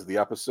 here was the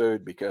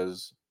episode,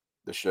 because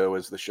the show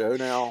is the show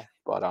now.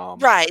 But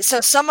Right.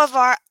 So some of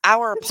our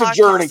it's a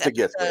journey podcast to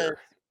get episodes,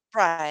 there.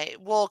 right,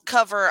 will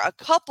cover a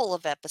couple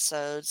of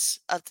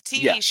episodes of the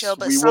TV show, Yes,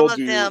 but we some will of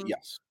do. them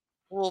Yes,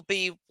 will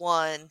be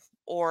one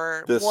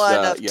or this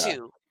one of yeah,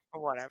 two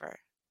or whatever.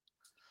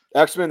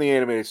 X-Men the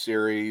Animated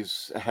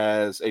Series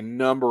has a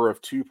number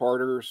of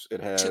two-parters. It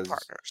Two has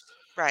parters.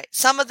 Right.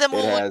 Some of them we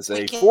a can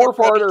maybe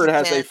four-parter. It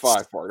has a condense.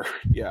 five-parter.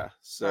 Yeah.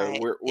 So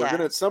Right. we're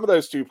gonna, some of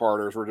those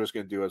two-parters we're just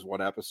gonna do as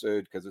one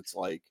episode, because it's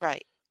like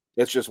Right.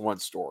 it's just one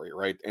story,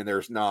 right? And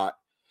there's not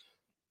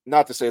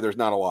to say there's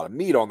not a lot of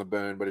meat on the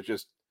bone, but it's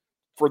just,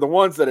 for the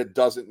ones that it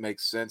doesn't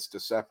make sense to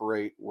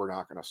separate, we're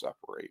not going to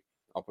separate.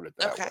 I'll put it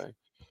that Okay. way.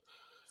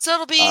 So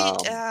it'll be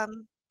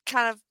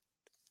kind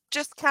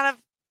of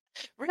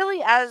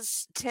really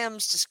as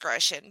Tim's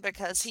discretion,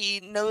 because he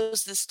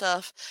knows this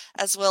stuff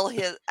as well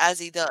as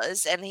he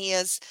does, and he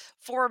has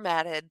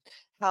formatted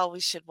how we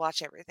should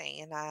watch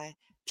everything, and I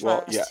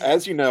Well, yeah, trust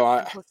as him you know,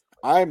 implicitly.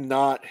 I'm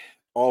not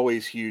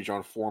always huge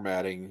on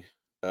formatting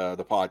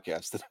the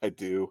podcast that I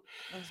do.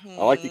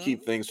 I like to Mhm.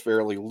 keep things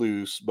fairly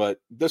loose, but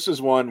this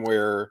is one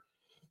where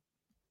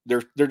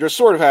there just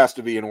sort of has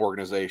to be an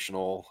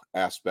organizational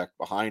aspect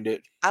behind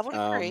it. I would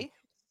Um, agree.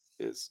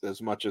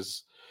 as much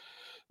as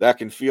that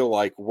can feel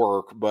like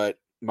work, but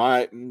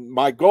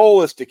my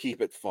goal is to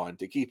keep it fun,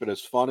 to keep it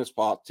as fun as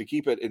possible, to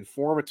keep it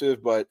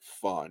informative but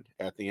fun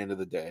at the end of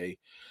the day.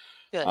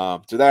 Good.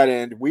 To that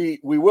end, we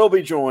will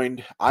be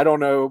joined, I don't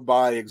know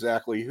by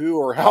exactly who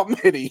or how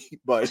many,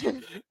 but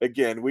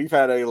again, we've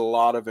had a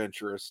lot of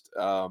interest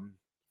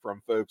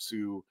from folks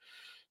who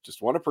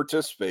just want to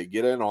participate,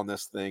 get in on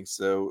this thing.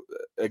 So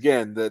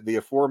again, the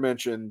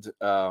aforementioned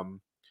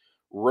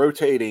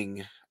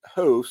rotating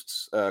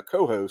hosts,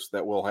 co-hosts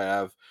that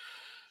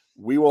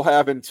we will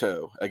have in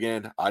tow.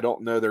 Again, I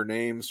don't know their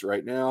names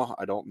right now.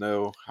 I don't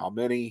know how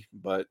many,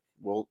 but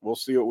we'll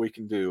see what we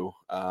can do.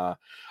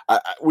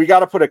 We got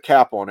to put a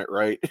cap on it,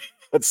 right?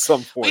 At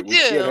some We point, we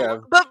can't do,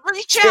 have but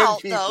reach 10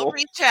 out though. people.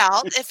 Reach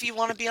out if you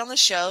want to be on the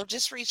show.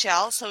 Just reach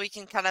out so we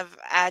can kind of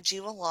add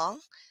you along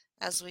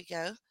as we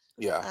go.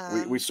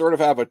 Yeah, we sort of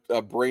have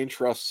a brain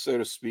trust, so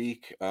to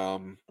speak.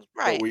 But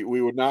Right.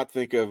 we would not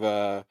think of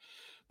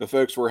the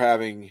folks we're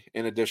having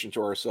in addition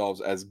to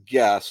ourselves as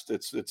guests.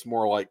 It's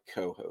more like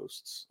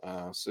co-hosts.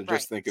 So Right.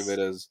 just think of it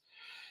as,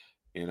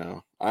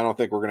 I don't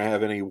think we're going to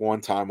have any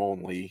one-time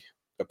only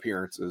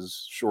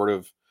appearances, short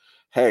of,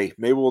 hey,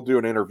 maybe we'll do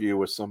an interview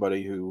with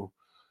somebody who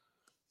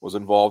was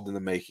involved in the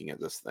making of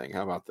this thing.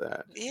 How about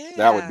that?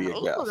 That would Yeah. be a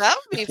Oh, guest. that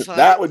would be fun.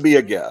 That would be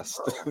a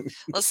guest.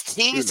 Let's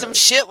Who tease some knows?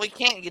 shit we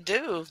can't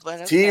do,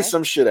 but Tease okay.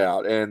 some shit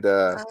out. And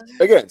Uh,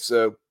 again,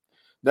 so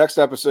next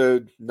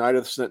episode, Night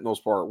of the Sentinels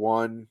Part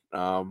 1.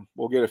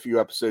 We'll get a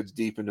few episodes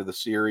deep into the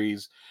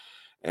series,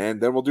 and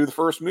then we'll do the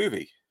first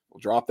movie.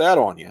 We'll drop that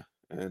on you,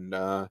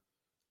 and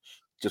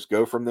just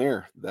go from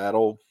there.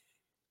 That'll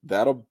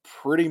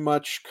pretty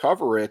much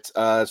cover it.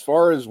 As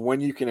far as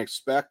when you can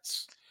expect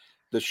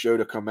the show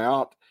to come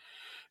out,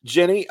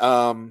 Jenny,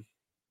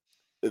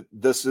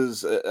 this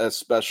is a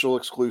special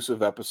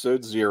exclusive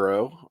episode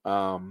 0.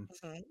 mhm.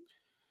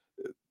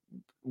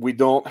 We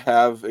don't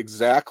have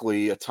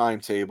exactly a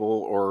timetable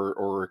or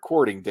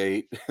recording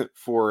date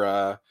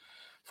for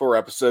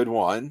episode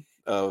 1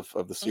 of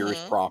the series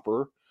Mhm.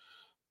 proper,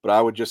 but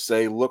I would just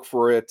say look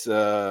for it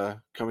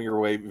coming your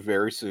way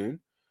very soon.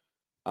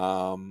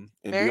 And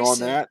Very beyond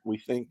soon. that, we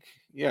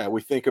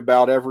think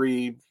about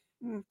probably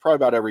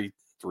about every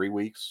 3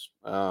 weeks.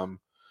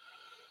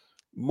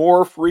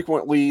 More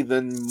frequently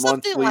than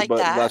Something monthly, like but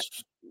that.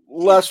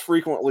 less Yeah.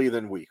 frequently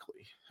than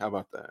weekly. How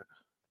about that?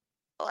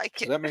 Like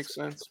Does it. that make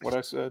sense? What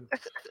I said?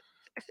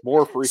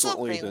 More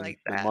frequently Something like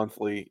than that.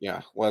 monthly.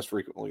 Yeah, less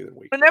frequently than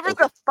weekly. Whenever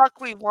Okay. the fuck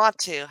we want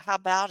to. How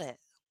about it?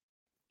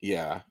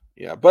 Yeah,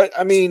 yeah. But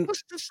I mean,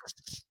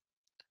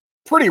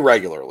 pretty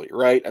regularly,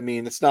 right? I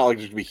mean, it's not like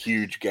there's gonna be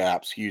huge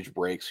gaps, huge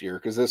breaks here,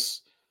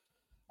 because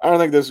I don't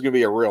think this is gonna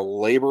be a real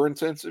labor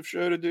intensive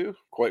show to do,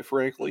 quite No,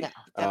 frankly.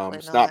 definitely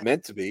It's not not.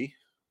 meant to be.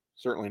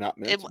 Certainly not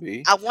meant to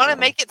be. I want to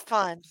make it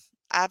fun.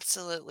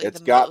 Absolutely, the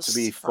It's got to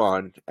be most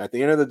fun. fun. At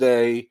the end of the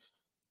day,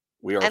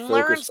 we are And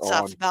learn focused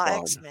stuff on about fun.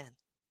 X-Men.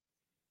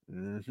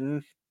 Mm-hmm.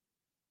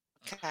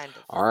 Kind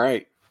of. All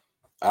right.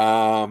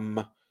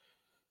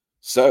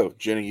 So,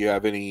 Jenny, you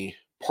have any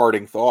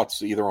parting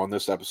thoughts either on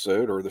this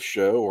episode or the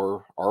show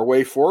or our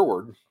way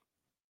forward?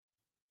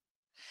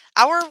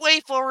 Our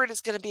way forward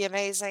is going to be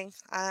amazing.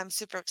 I'm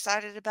super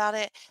excited about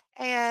it.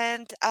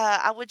 And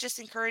I would just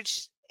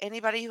encourage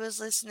anybody who is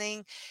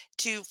listening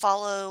to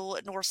follow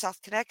North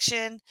South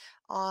Connection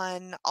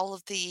on all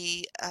of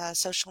the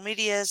social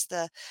medias,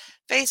 the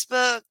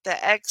Facebook,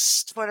 the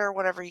X, Twitter,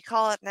 whatever you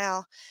call it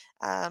now,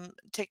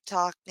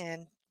 TikTok,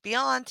 and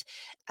beyond.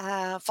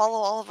 Follow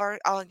all of our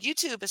on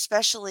YouTube,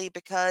 especially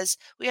because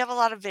we have a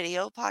lot of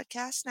video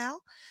podcasts now.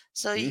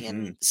 So you Mm-hmm.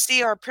 can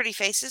see our pretty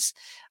faces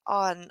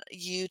on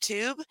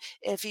YouTube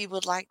if you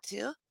would like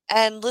to.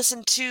 And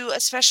listen to,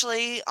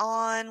 especially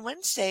on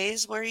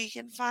Wednesdays, where you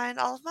can find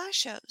all of my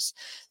shows.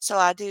 So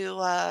I do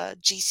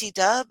GC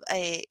Dub,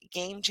 a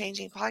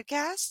game-changing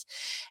podcast,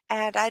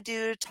 and I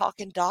do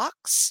Talking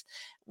Docs,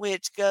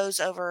 which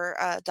goes over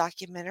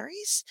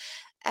documentaries,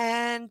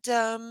 and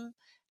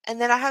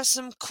then I have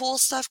some cool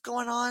stuff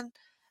going on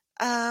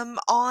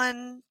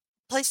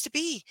Place to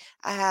Be.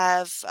 I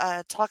have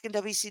Talking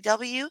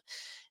WCW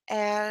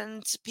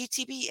and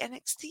PTB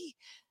NXT.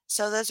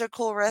 So those are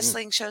cool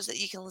wrestling shows that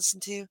you can listen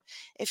to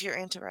if you're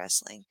into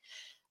wrestling.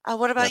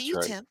 What about That's you,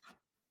 right. Tim?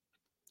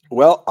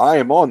 Well, I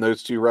am on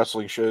those two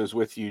wrestling shows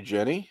with you,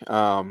 Jenny.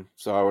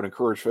 So I would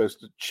encourage folks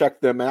to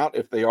check them out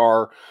if they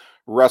are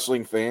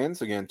wrestling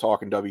fans. Again,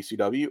 Talking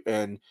WCW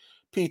and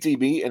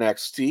PTB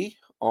NXT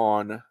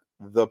on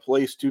the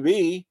Place to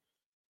Be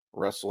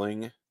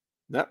Wrestling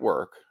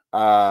Network.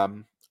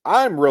 I'm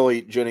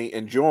really, Jenny,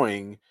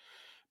 enjoying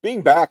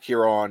being back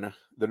here on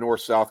the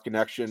North South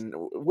Connection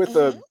with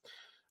Mm-hmm.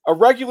 a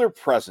regular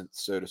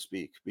presence, so to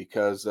speak,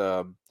 because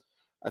I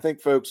think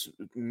folks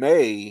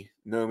may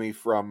know me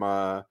from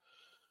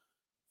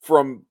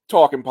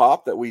Talking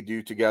Pop that we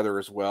do together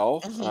as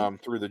well Mm-hmm.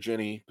 through the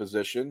Jenny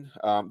position.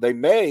 They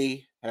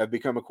may have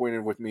become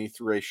acquainted with me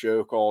through a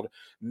show called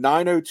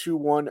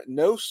 9021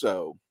 No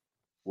So,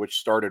 which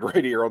started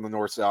right here on the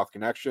North South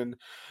Connection.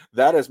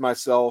 That is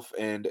myself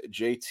and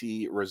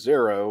JT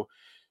Rosero.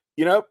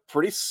 You know,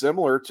 pretty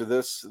similar to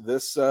this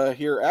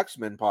here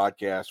X-Men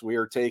podcast. We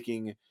are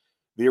taking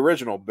the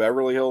original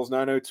Beverly Hills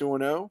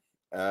 90210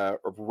 a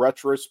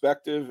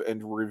retrospective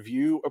and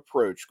review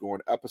approach,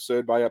 going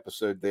episode by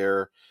episode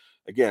there.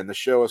 Again, the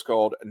show is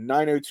called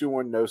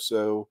 9021 No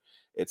So.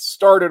 It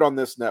started on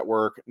this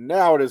network.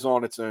 Now it is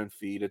on its own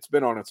feed. It's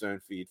been on its own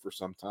feed for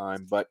some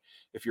time. But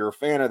if you're a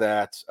fan of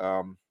that,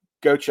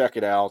 go check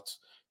it out.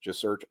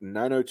 Just search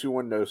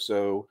 9021 No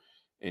So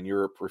in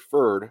your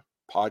preferred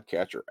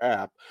podcatcher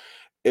app.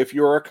 If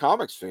you're a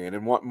comics fan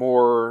and want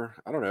more,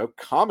 I don't know,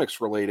 comics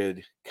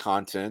related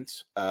content,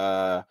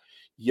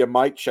 you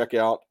might check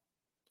out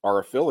our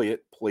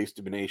affiliate, Place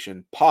to Be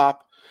Nation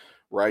Pop,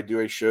 where I do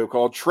a show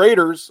called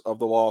Traders of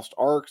the Lost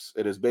Arcs.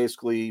 It is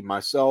basically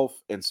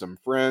myself and some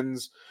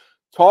friends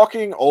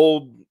talking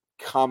old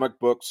comic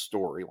book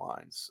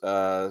storylines.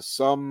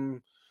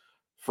 Some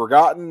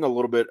forgotten, a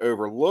little bit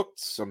overlooked,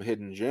 some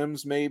hidden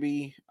gems,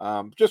 maybe.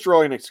 Just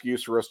really an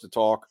excuse for us to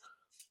talk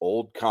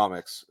old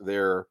comics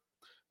there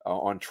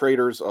on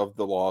Traders of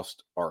the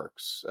Lost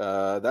Arcs.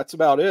 That's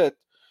about it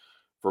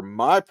for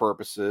my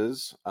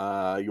purposes.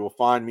 You'll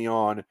find me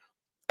on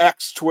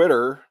X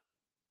Twitter.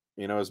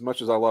 You know, as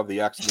much as I love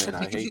the X-Men,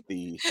 I hate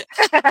the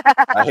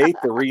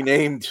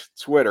renamed I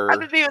Twitter.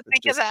 didn't even It's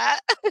think of just that.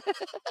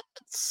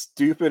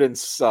 stupid and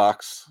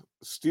sucks.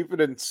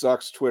 Stupid and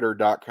sucks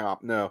Twitter.com.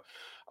 No.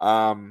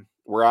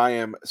 Where I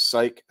am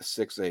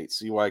Cyke68,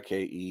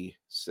 CYKE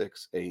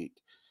 68.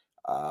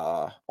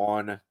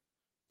 On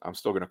I'm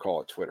still gonna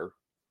call it Twitter.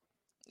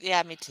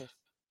 Yeah, me too.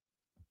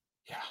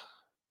 Yeah.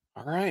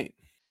 All right.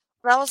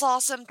 That was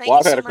awesome. Thank Well, you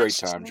I've had so a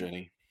great much, time, Tim.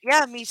 Jenny.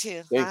 Yeah, me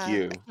too. Thank I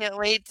you. can't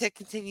wait to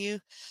continue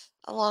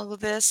along with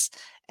this.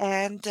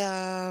 And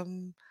I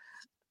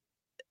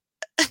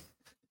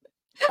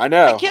I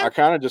know. I can't.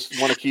 kind of just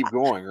want to keep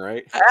going,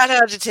 right? I know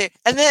I did too.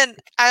 And then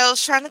I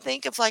was trying to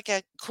think of like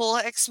a cool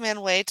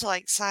X-Men way to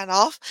like sign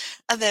off,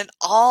 and then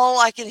all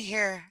I can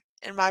hear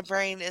in my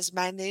brain is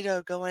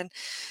Magneto going,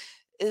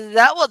 "Is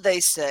that what they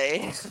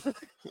say?"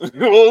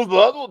 Well,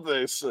 that's what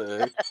they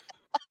say.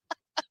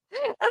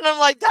 And I'm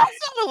like, "That's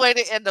not a way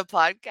to end a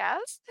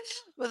podcast."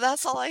 But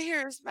that's all I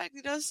hear is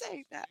Magneto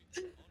saying that.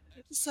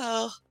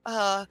 So,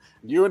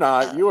 You and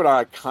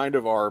I kind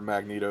of are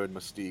Magneto and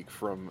Mystique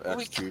from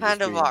we X2, just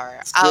kind of being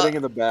are sitting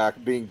in the back,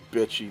 being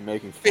bitchy,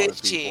 making fun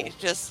of people. bitchy,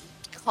 just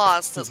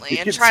constantly,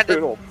 and Being trying to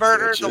total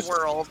murder the bitches.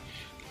 world.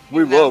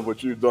 We you know? love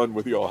what you've done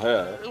with your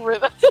hair.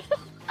 With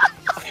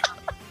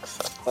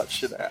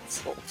Such an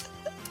asshole.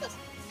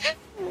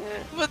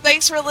 But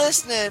thanks for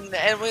listening,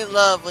 and we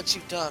love what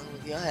you've done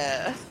with your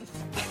hair.